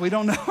wife. We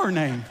don't know her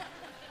name.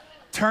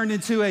 Turned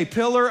into a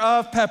pillar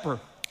of pepper,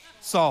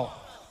 salt.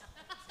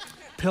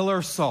 Pillar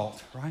of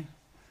salt, right?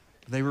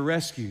 They were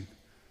rescued.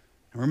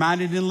 I'm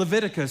reminded in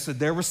Leviticus that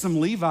there were some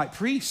Levite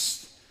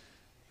priests.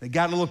 They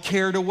got a little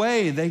carried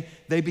away.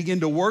 They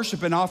began to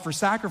worship and offer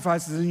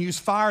sacrifices and use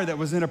fire that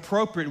was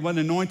inappropriate,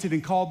 wasn't anointed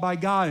and called by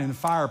God, and the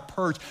fire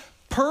purged.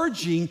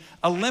 Purging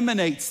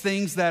eliminates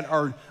things that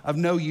are of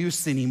no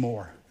use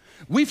anymore.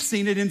 We've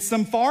seen it in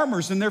some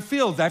farmers in their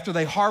fields. After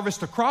they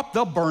harvest a crop,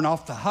 they'll burn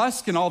off the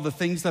husk and all the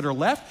things that are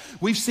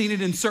left. We've seen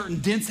it in certain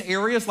dense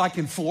areas like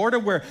in Florida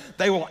where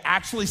they will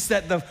actually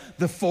set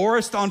the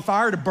forest on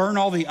fire to burn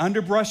all the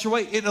underbrush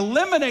away. It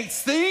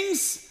eliminates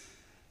things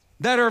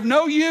that are of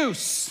no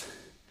use,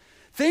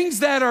 things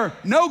that are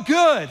no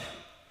good.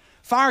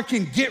 Fire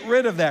can get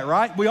rid of that,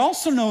 right? We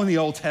also know in the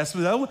Old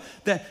Testament, though,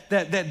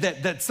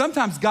 that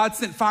sometimes God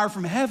sent fire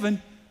from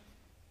heaven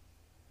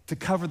to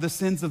cover the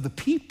sins of the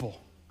people.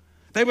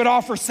 They would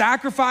offer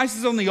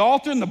sacrifices on the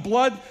altar, and the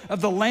blood of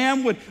the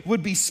lamb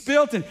would be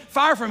spilt, and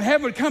fire from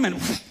heaven would come and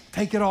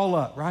take it all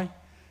up, right?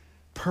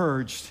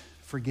 Purged,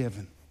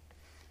 forgiven.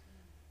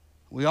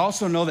 We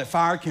also know that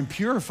fire can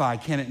purify,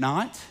 can it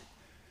not?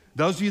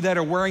 Those of you that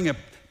are wearing a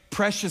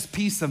precious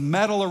piece of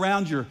metal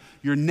around your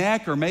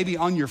neck, or maybe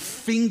on your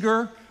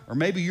finger, or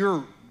maybe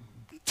you're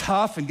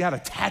tough and got a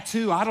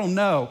tattoo, I don't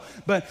know.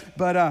 But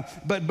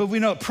we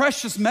know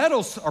precious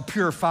metals are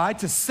purified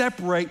to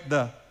separate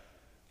the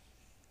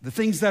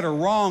things that are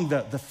wrong,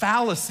 the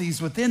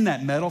fallacies within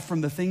that metal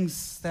from the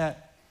things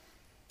that,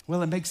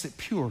 well, it makes it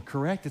pure,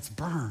 correct? It's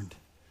burned.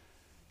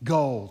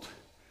 Gold,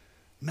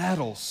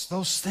 metals,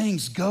 those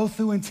things go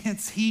through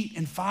intense heat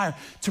and fire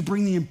to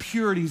bring the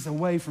impurities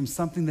away from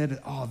something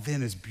that,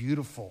 then is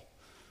beautiful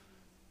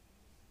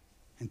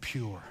and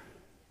pure.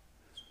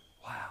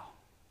 Wow.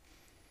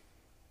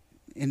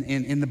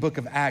 In the book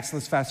of Acts,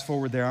 let's fast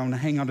forward there. I want to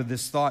hang on to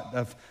this thought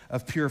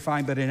of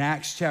purifying. But in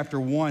Acts chapter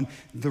 1,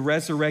 the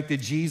resurrected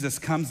Jesus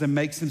comes and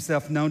makes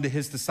himself known to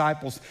his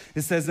disciples.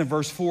 It says in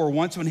verse 4,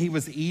 once when he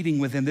was eating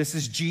with them, this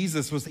is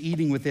Jesus was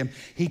eating with them,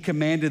 he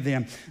commanded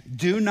them,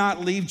 do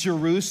not leave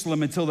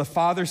Jerusalem until the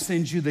Father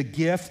sends you the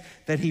gift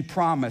that he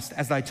promised,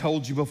 as I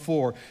told you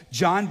before.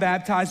 John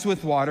baptized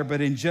with water, but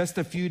in just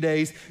a few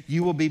days,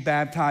 you will be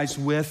baptized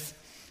with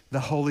the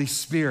Holy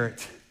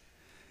Spirit.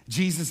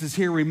 Jesus is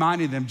here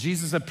reminding them.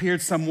 Jesus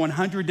appeared some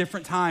 100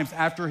 different times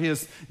after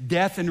his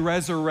death and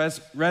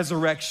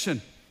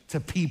resurrection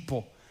to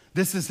people.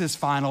 This is his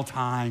final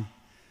time.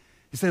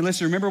 He said,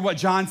 listen, remember what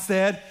John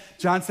said?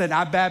 John said,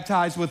 I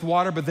baptize with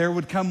water, but there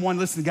would come one.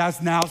 Listen,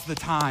 guys, now's the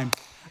time.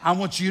 I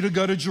want you to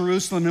go to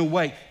Jerusalem and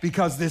wait,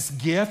 because this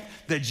gift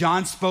that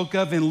John spoke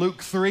of in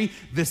Luke 3,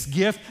 this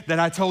gift that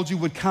I told you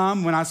would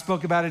come when I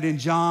spoke about it in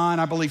John,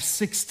 I believe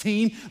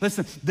 16.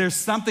 Listen, there's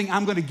something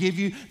I'm going to give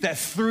you that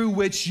through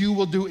which you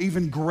will do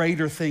even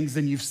greater things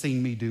than you've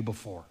seen me do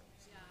before.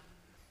 Yeah.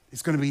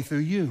 It's going to be through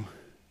you.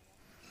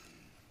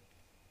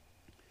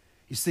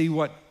 You see,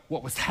 what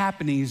was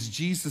happening is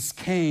Jesus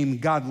came.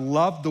 God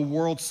loved the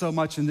world so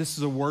much, and this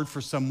is a word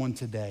for someone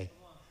today.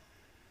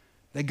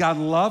 That God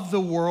loved the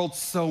world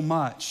so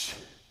much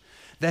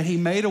that he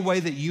made a way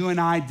that you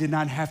and I did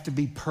not have to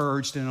be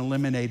purged and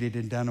eliminated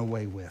and done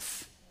away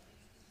with.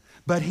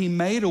 But he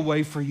made a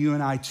way for you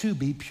and I to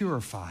be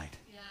purified.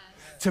 Yes.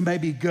 To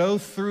maybe go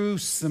through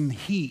some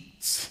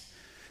heat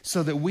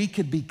so that we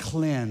could be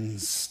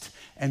cleansed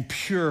and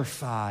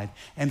purified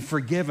and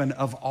forgiven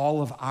of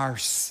all of our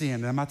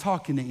sin. Am I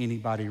talking to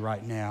anybody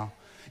right now?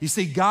 You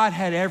see, God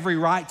had every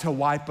right to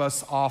wipe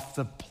us off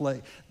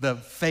the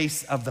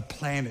face of the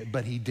planet,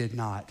 but he did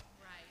not.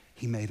 Right.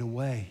 He made a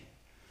way.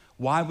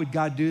 Why would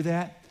God do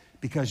that?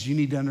 Because you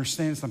need to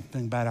understand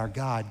something about our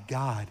God.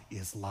 God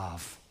is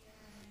love.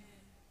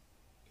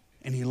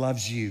 And he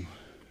loves you.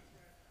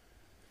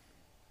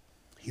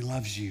 He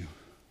loves you.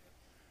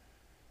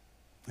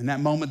 In that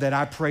moment that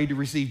I prayed to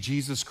receive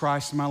Jesus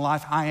Christ in my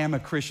life, I am a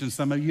Christian.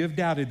 Some of you have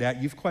doubted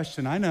that. You've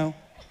questioned. I know.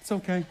 It's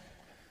okay.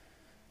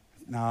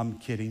 No, I'm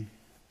kidding.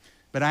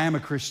 But I am a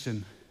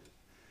Christian.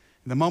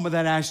 The moment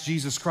that I asked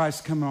Jesus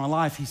Christ to come in my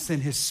life, he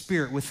sent his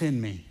spirit within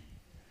me.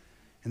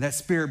 And that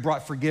spirit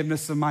brought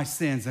forgiveness of my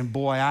sins. And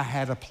boy, I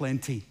had a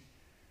plenty.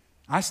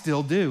 I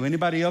still do.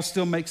 Anybody else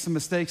still make some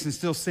mistakes and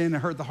still sin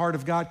and hurt the heart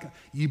of God?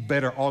 You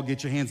better all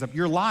get your hands up.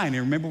 You're lying,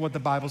 and remember what the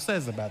Bible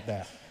says about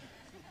that.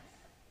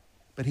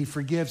 But he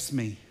forgives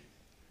me.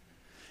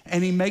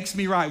 And he makes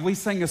me right. We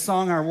sang a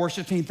song, our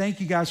worship team.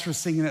 Thank you guys for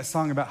singing that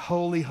song about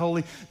holy,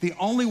 holy. The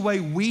only way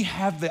we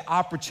have the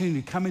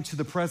opportunity to come into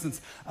the presence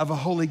of a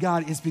holy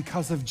God is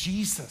because of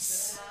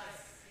Jesus.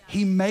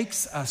 He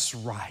makes us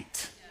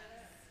right.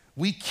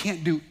 We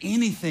can't do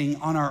anything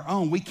on our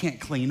own. We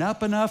can't clean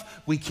up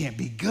enough. We can't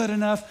be good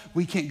enough.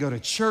 We can't go to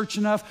church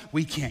enough.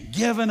 We can't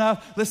give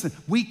enough. Listen,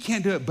 we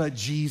can't do it, but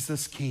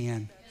Jesus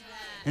can.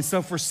 And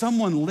so for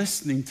someone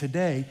listening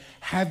today,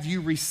 have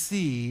you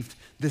received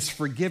this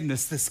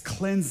forgiveness, this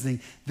cleansing,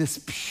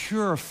 this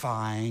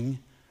purifying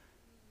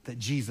that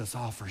Jesus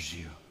offers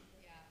you?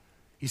 Yeah.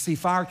 You see,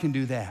 fire can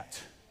do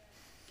that.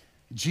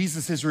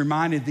 Jesus has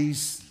reminded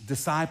these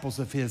disciples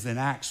of his in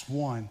Acts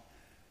 1,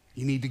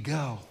 you need to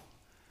go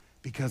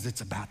because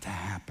it's about to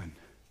happen.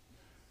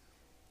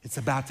 It's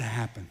about to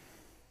happen.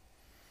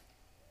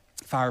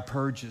 Fire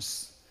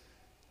purges,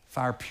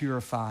 fire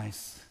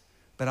purifies.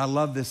 But I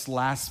love this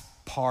last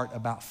part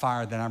about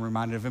fire that I'm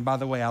reminded of. And by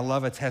the way, I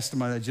love a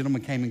testimony. A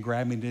gentleman came and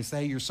grabbed me and said,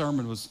 hey, your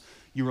sermon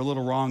you were a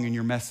little wrong in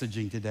your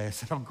messaging today. I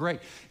said, oh, great.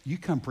 You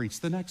come preach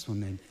the next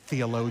one then,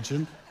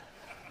 theologian.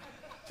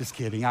 Just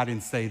kidding. I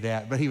didn't say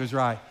that, but he was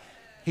right.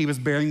 He was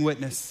bearing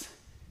witness.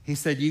 He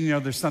said,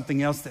 there's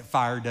something else that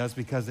fire does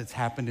because it's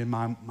happened in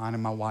mine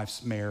and my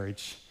wife's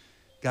marriage.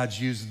 God's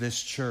used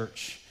this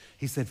church.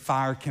 He said,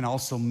 fire can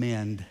also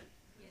mend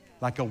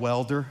like a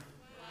welder,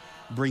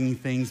 bringing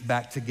things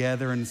back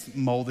together and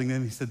molding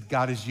them. He said,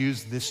 God has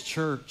used this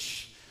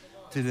church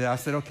to do that. I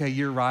said, okay,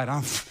 you're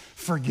right.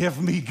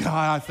 Forgive me,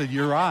 God. I said,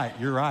 you're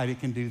right. It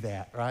can do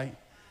that, right?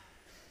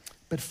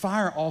 But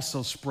fire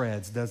also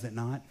spreads, does it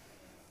not?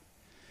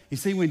 You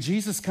see, when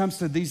Jesus comes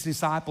to these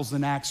disciples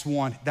in Acts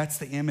 1, that's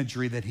the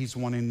imagery that he's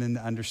wanting them to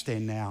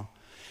understand now.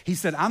 He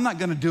said, I'm not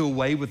gonna do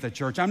away with the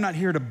church. I'm not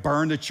here to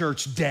burn the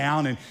church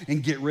down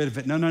and get rid of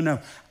it. No.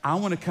 I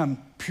wanna come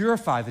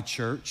purify the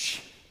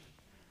church,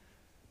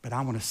 but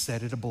I wanna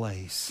set it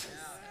ablaze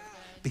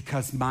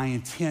because my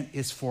intent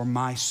is for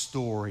my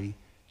story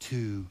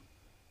to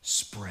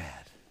spread.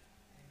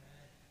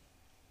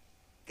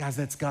 Guys,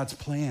 that's God's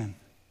plan.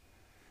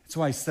 That's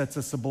why he sets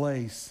us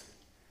ablaze,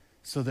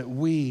 so that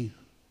we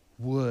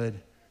would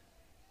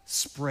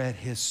spread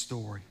his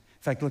story.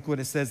 In fact, look what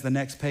it says the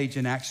next page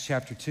in Acts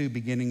chapter 2,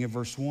 beginning of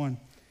verse 1.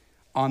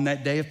 On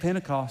that day of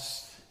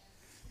Pentecost,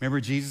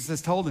 remember Jesus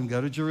has told him, go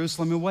to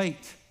Jerusalem and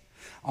wait.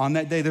 On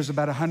that day, there's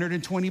about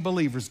 120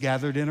 believers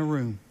gathered in a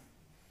room.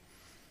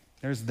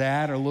 There's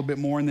that or a little bit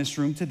more in this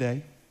room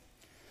today.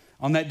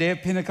 On that day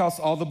of Pentecost,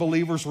 all the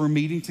believers were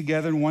meeting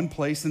together in one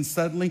place, and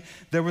suddenly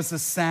there was a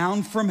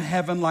sound from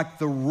heaven like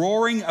the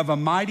roaring of a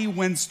mighty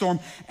windstorm,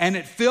 and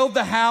it filled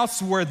the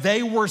house where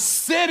they were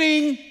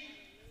sitting.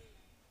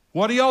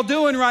 What are y'all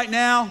doing right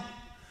now?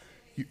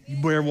 You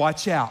better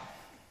watch out.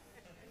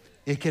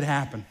 It could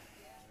happen.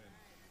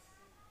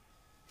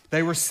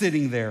 They were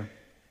sitting there.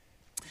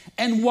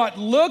 And what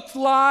looked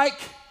like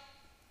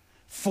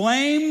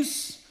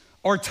flames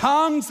or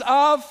tongues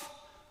of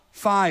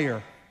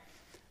fire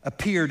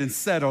appeared and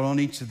settled on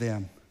each of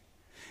them.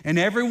 And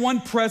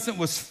everyone present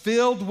was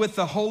filled with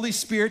the Holy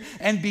Spirit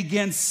and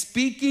began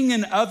speaking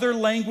in other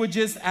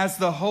languages as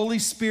the Holy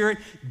Spirit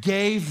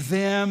gave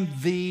them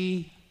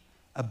the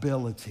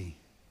ability.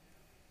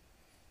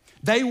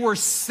 They were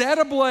set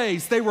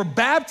ablaze. They were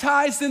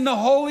baptized in the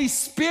Holy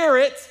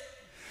Spirit.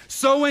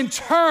 So in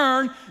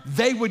turn,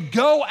 they would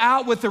go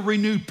out with a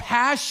renewed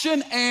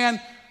passion and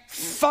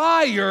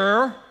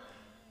fire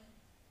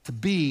to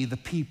be the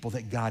people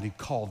that God had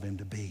called them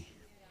to be.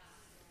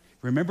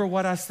 Remember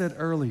what I said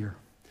earlier.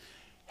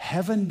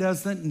 Heaven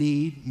doesn't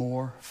need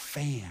more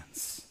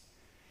fans.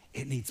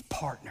 It needs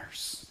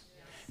partners.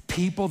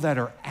 People that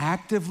are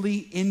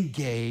actively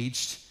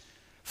engaged,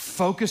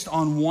 focused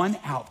on one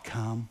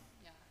outcome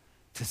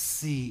to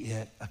see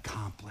it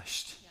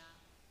accomplished.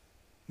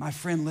 My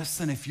friend,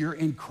 listen, if you're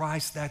in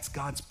Christ, that's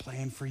God's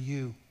plan for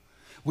you.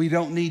 We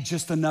don't need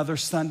just another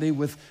Sunday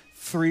with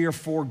 3 or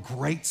 4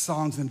 great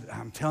songs. And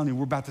I'm telling you,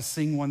 we're about to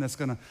sing one that's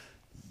gonna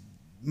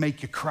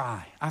make you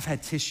cry. I've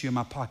had tissue in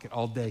my pocket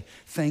all day.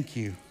 Thank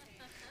you.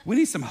 We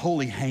need some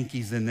holy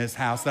hankies in this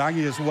house that I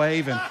can just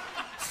wave and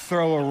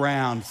throw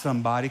around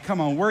somebody. Come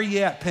on, where you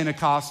at,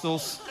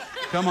 Pentecostals?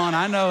 Come on,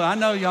 I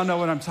know y'all know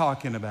what I'm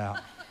talking about.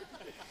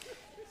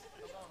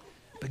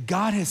 But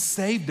God has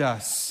saved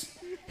us.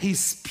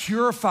 He's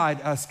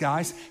purified us,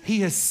 guys.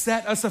 He has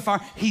set us afire.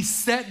 He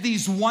set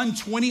these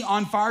 120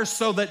 on fire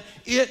so that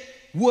it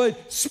would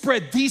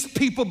spread. These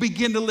people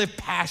begin to live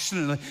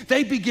passionately.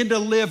 They begin to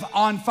live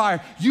on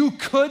fire. You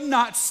could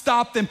not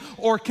stop them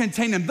or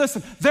contain them.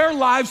 Listen, their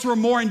lives were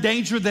more in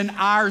danger than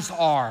ours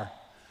are.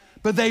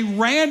 But they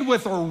ran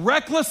with a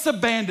reckless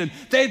abandon.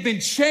 They had been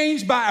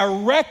changed by a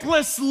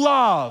reckless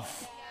love.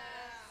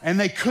 And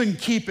they couldn't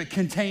keep it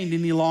contained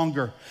any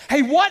longer.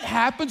 Hey, what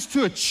happens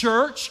to a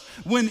church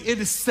when it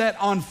is set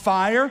on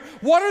fire?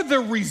 What are the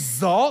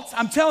results?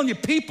 I'm telling you,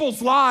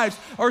 people's lives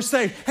are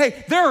saved.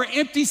 Hey, there are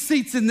empty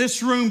seats in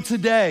this room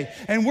today,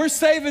 and we're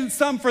saving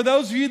some for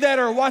those of you that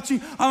are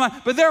watching online,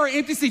 but there are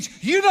empty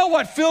seats. You know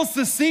what fills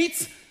the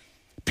seats?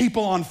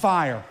 People on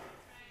fire.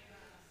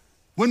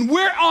 When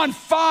we're on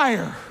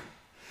fire,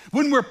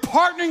 when we're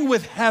partnering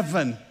with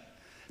heaven,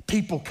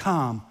 people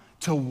come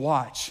to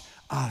watch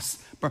us.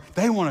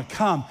 They want to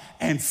come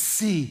and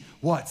see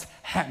what's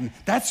happening.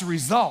 That's the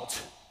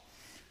result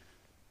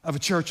of a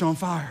church on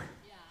fire.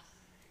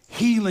 Yeah.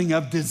 Healing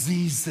of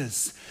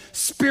diseases,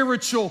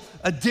 spiritual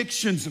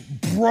addictions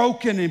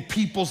broken in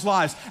people's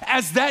lives.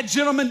 As that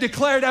gentleman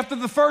declared after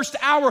the first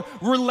hour,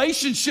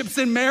 relationships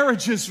and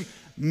marriages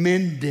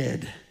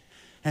mended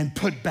and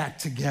put back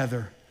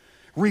together.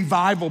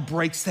 Revival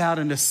breaks out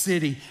in a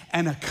city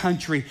and a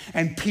country,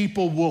 and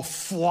people will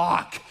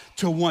flock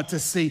to want to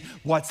see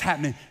what's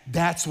happening.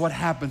 That's what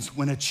happens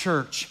when a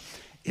church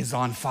is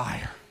on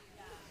fire.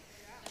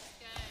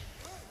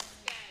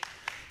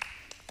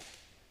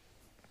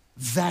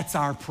 That's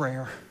our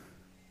prayer.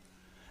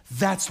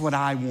 That's what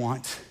I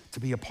want to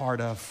be a part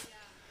of.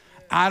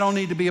 I don't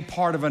need to be a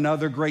part of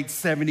another great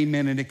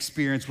 70-minute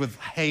experience with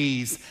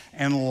haze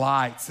and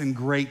lights and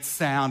great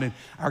sound and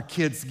our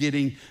kids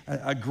getting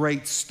a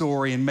great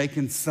story and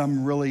making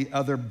some really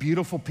other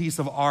beautiful piece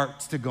of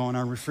art to go on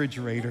our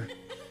refrigerator.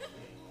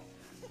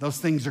 Those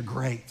things are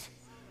great.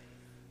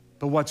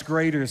 But what's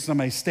greater is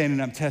somebody standing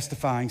up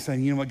testifying,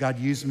 saying, you know what, God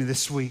used me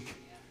this week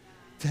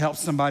to help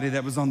somebody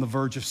that was on the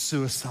verge of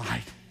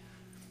suicide.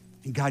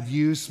 And God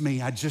used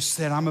me. I just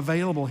said, I'm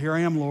available. Here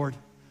I am, Lord.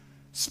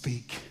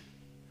 Speak.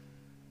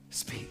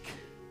 Speak.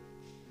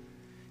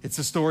 It's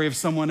a story of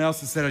someone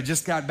else that said, I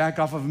just got back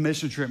off of a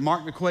mission trip.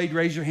 Mark McQuaid,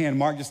 raise your hand.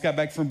 Mark just got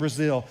back from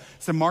Brazil. I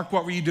said, Mark,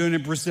 what were you doing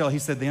in Brazil? He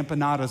said, the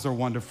empanadas are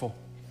wonderful.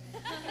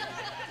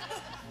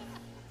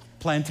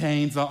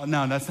 Plantains,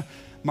 no, that's,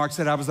 Mark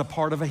said, I was a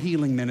part of a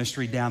healing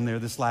ministry down there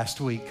this last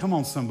week. Come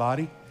on,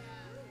 somebody.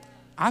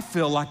 I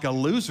feel like a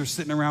loser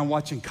sitting around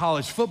watching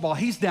college football.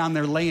 He's down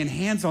there laying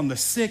hands on the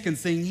sick and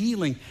seeing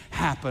healing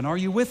happen. Are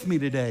you with me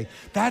today?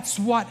 That's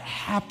what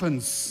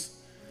happens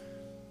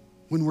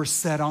when we're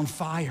set on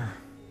fire.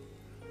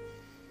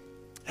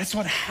 That's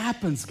what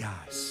happens,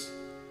 guys.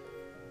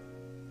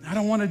 I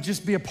don't want to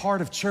just be a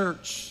part of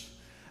church.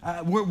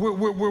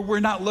 We're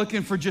not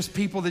looking for just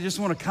people that just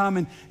want to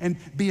come and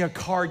be a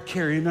card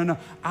carrier. No.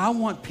 I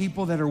want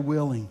people that are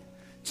willing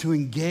to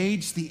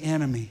engage the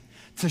enemy,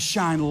 to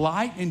shine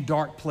light in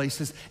dark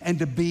places, and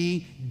to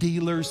be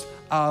dealers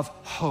of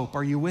hope.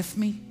 Are you with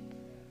me?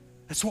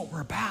 That's what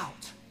we're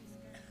about.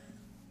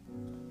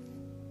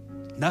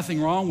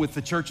 Nothing wrong with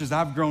the churches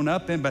I've grown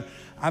up in, but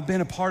I've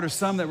been a part of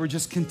some that were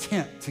just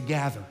content to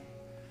gather.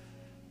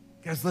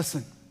 Guys,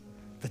 listen,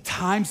 the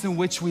times in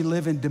which we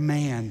live in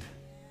demand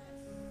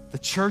the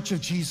Church of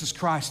Jesus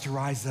Christ to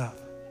rise up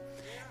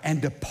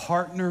and to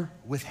partner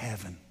with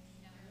heaven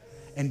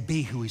and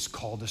be who He's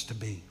called us to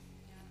be.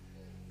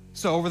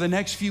 So over the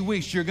next few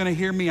weeks, you're gonna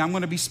hear me. I'm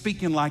gonna be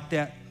speaking like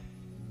that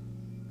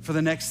for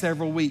the next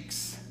several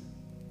weeks.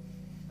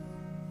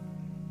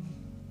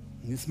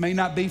 And this may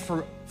not be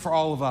for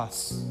all of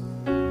us.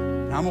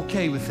 And I'm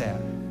okay with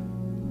that.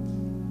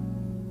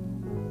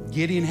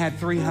 Gideon had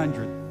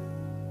 300.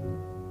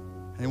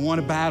 They won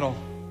a battle,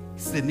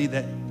 Sydney,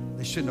 that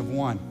they shouldn't have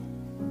won.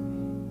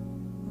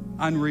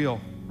 Unreal.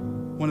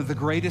 One of the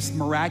greatest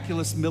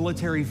miraculous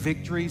military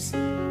victories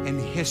in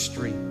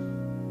history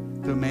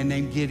to a man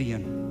named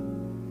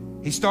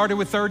Gideon. He started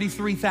with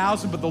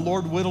 33,000, but the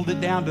Lord whittled it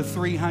down to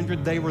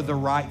 300. They were the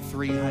right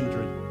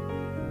 300.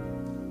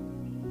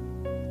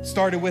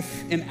 Started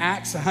with, in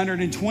Acts,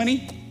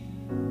 120.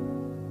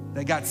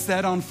 They got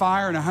set on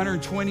fire, and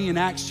 120 in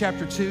Acts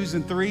chapter 2s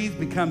and 3s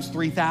becomes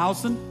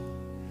 3,000.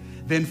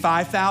 Then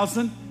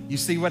 5,000. You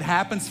see what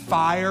happens?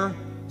 Fire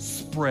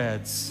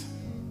spreads.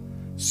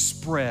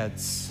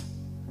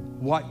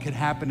 What could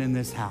happen in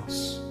this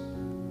house?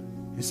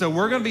 And so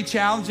we're going to be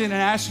challenging and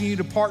asking you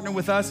to partner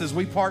with us as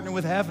we partner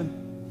with heaven.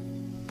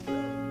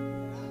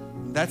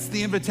 That's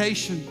the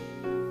invitation.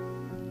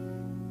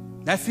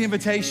 That's the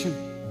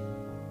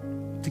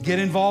invitation to get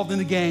involved in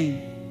the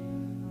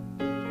game.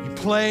 You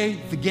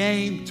play the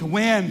game to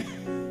win.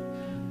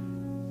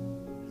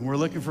 And we're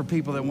looking for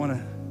people that want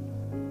to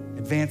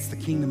advance the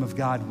kingdom of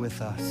God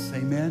with us.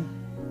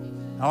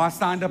 Amen. Oh, I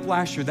signed up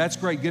last year. That's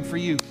great. Good for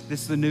you.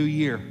 This is a new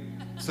year.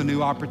 It's a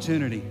new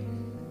opportunity.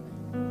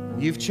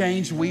 You've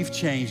changed, we've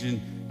changed,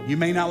 and you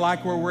may not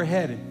like where we're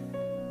headed.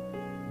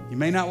 You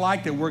may not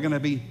like that we're going to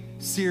be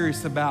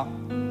serious about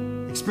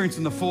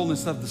experiencing the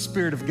fullness of the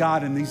Spirit of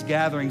God in these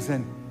gatherings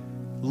and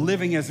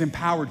living as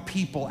empowered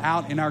people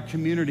out in our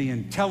community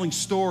and telling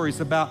stories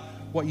about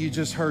what you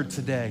just heard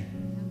today.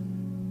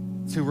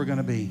 That's who we're going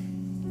to be.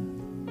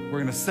 We're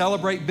going to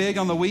celebrate big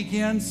on the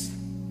weekends,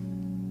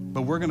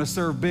 but we're going to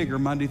serve bigger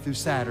Monday through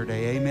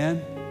Saturday.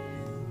 Amen.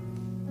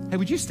 Hey,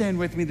 would you stand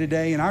with me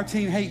today? And our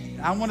team, hey,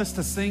 I want us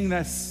to sing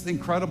this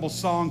incredible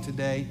song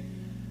today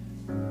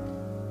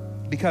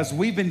because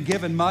we've been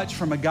given much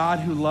from a God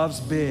who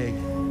loves big.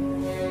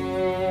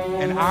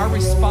 And our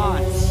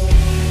response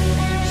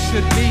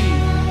should be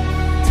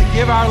to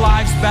give our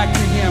lives back to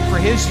Him for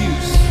His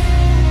use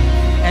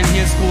and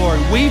His glory.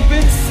 We've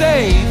been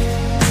saved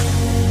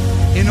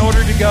in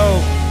order to go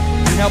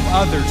and help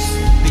others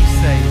be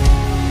saved.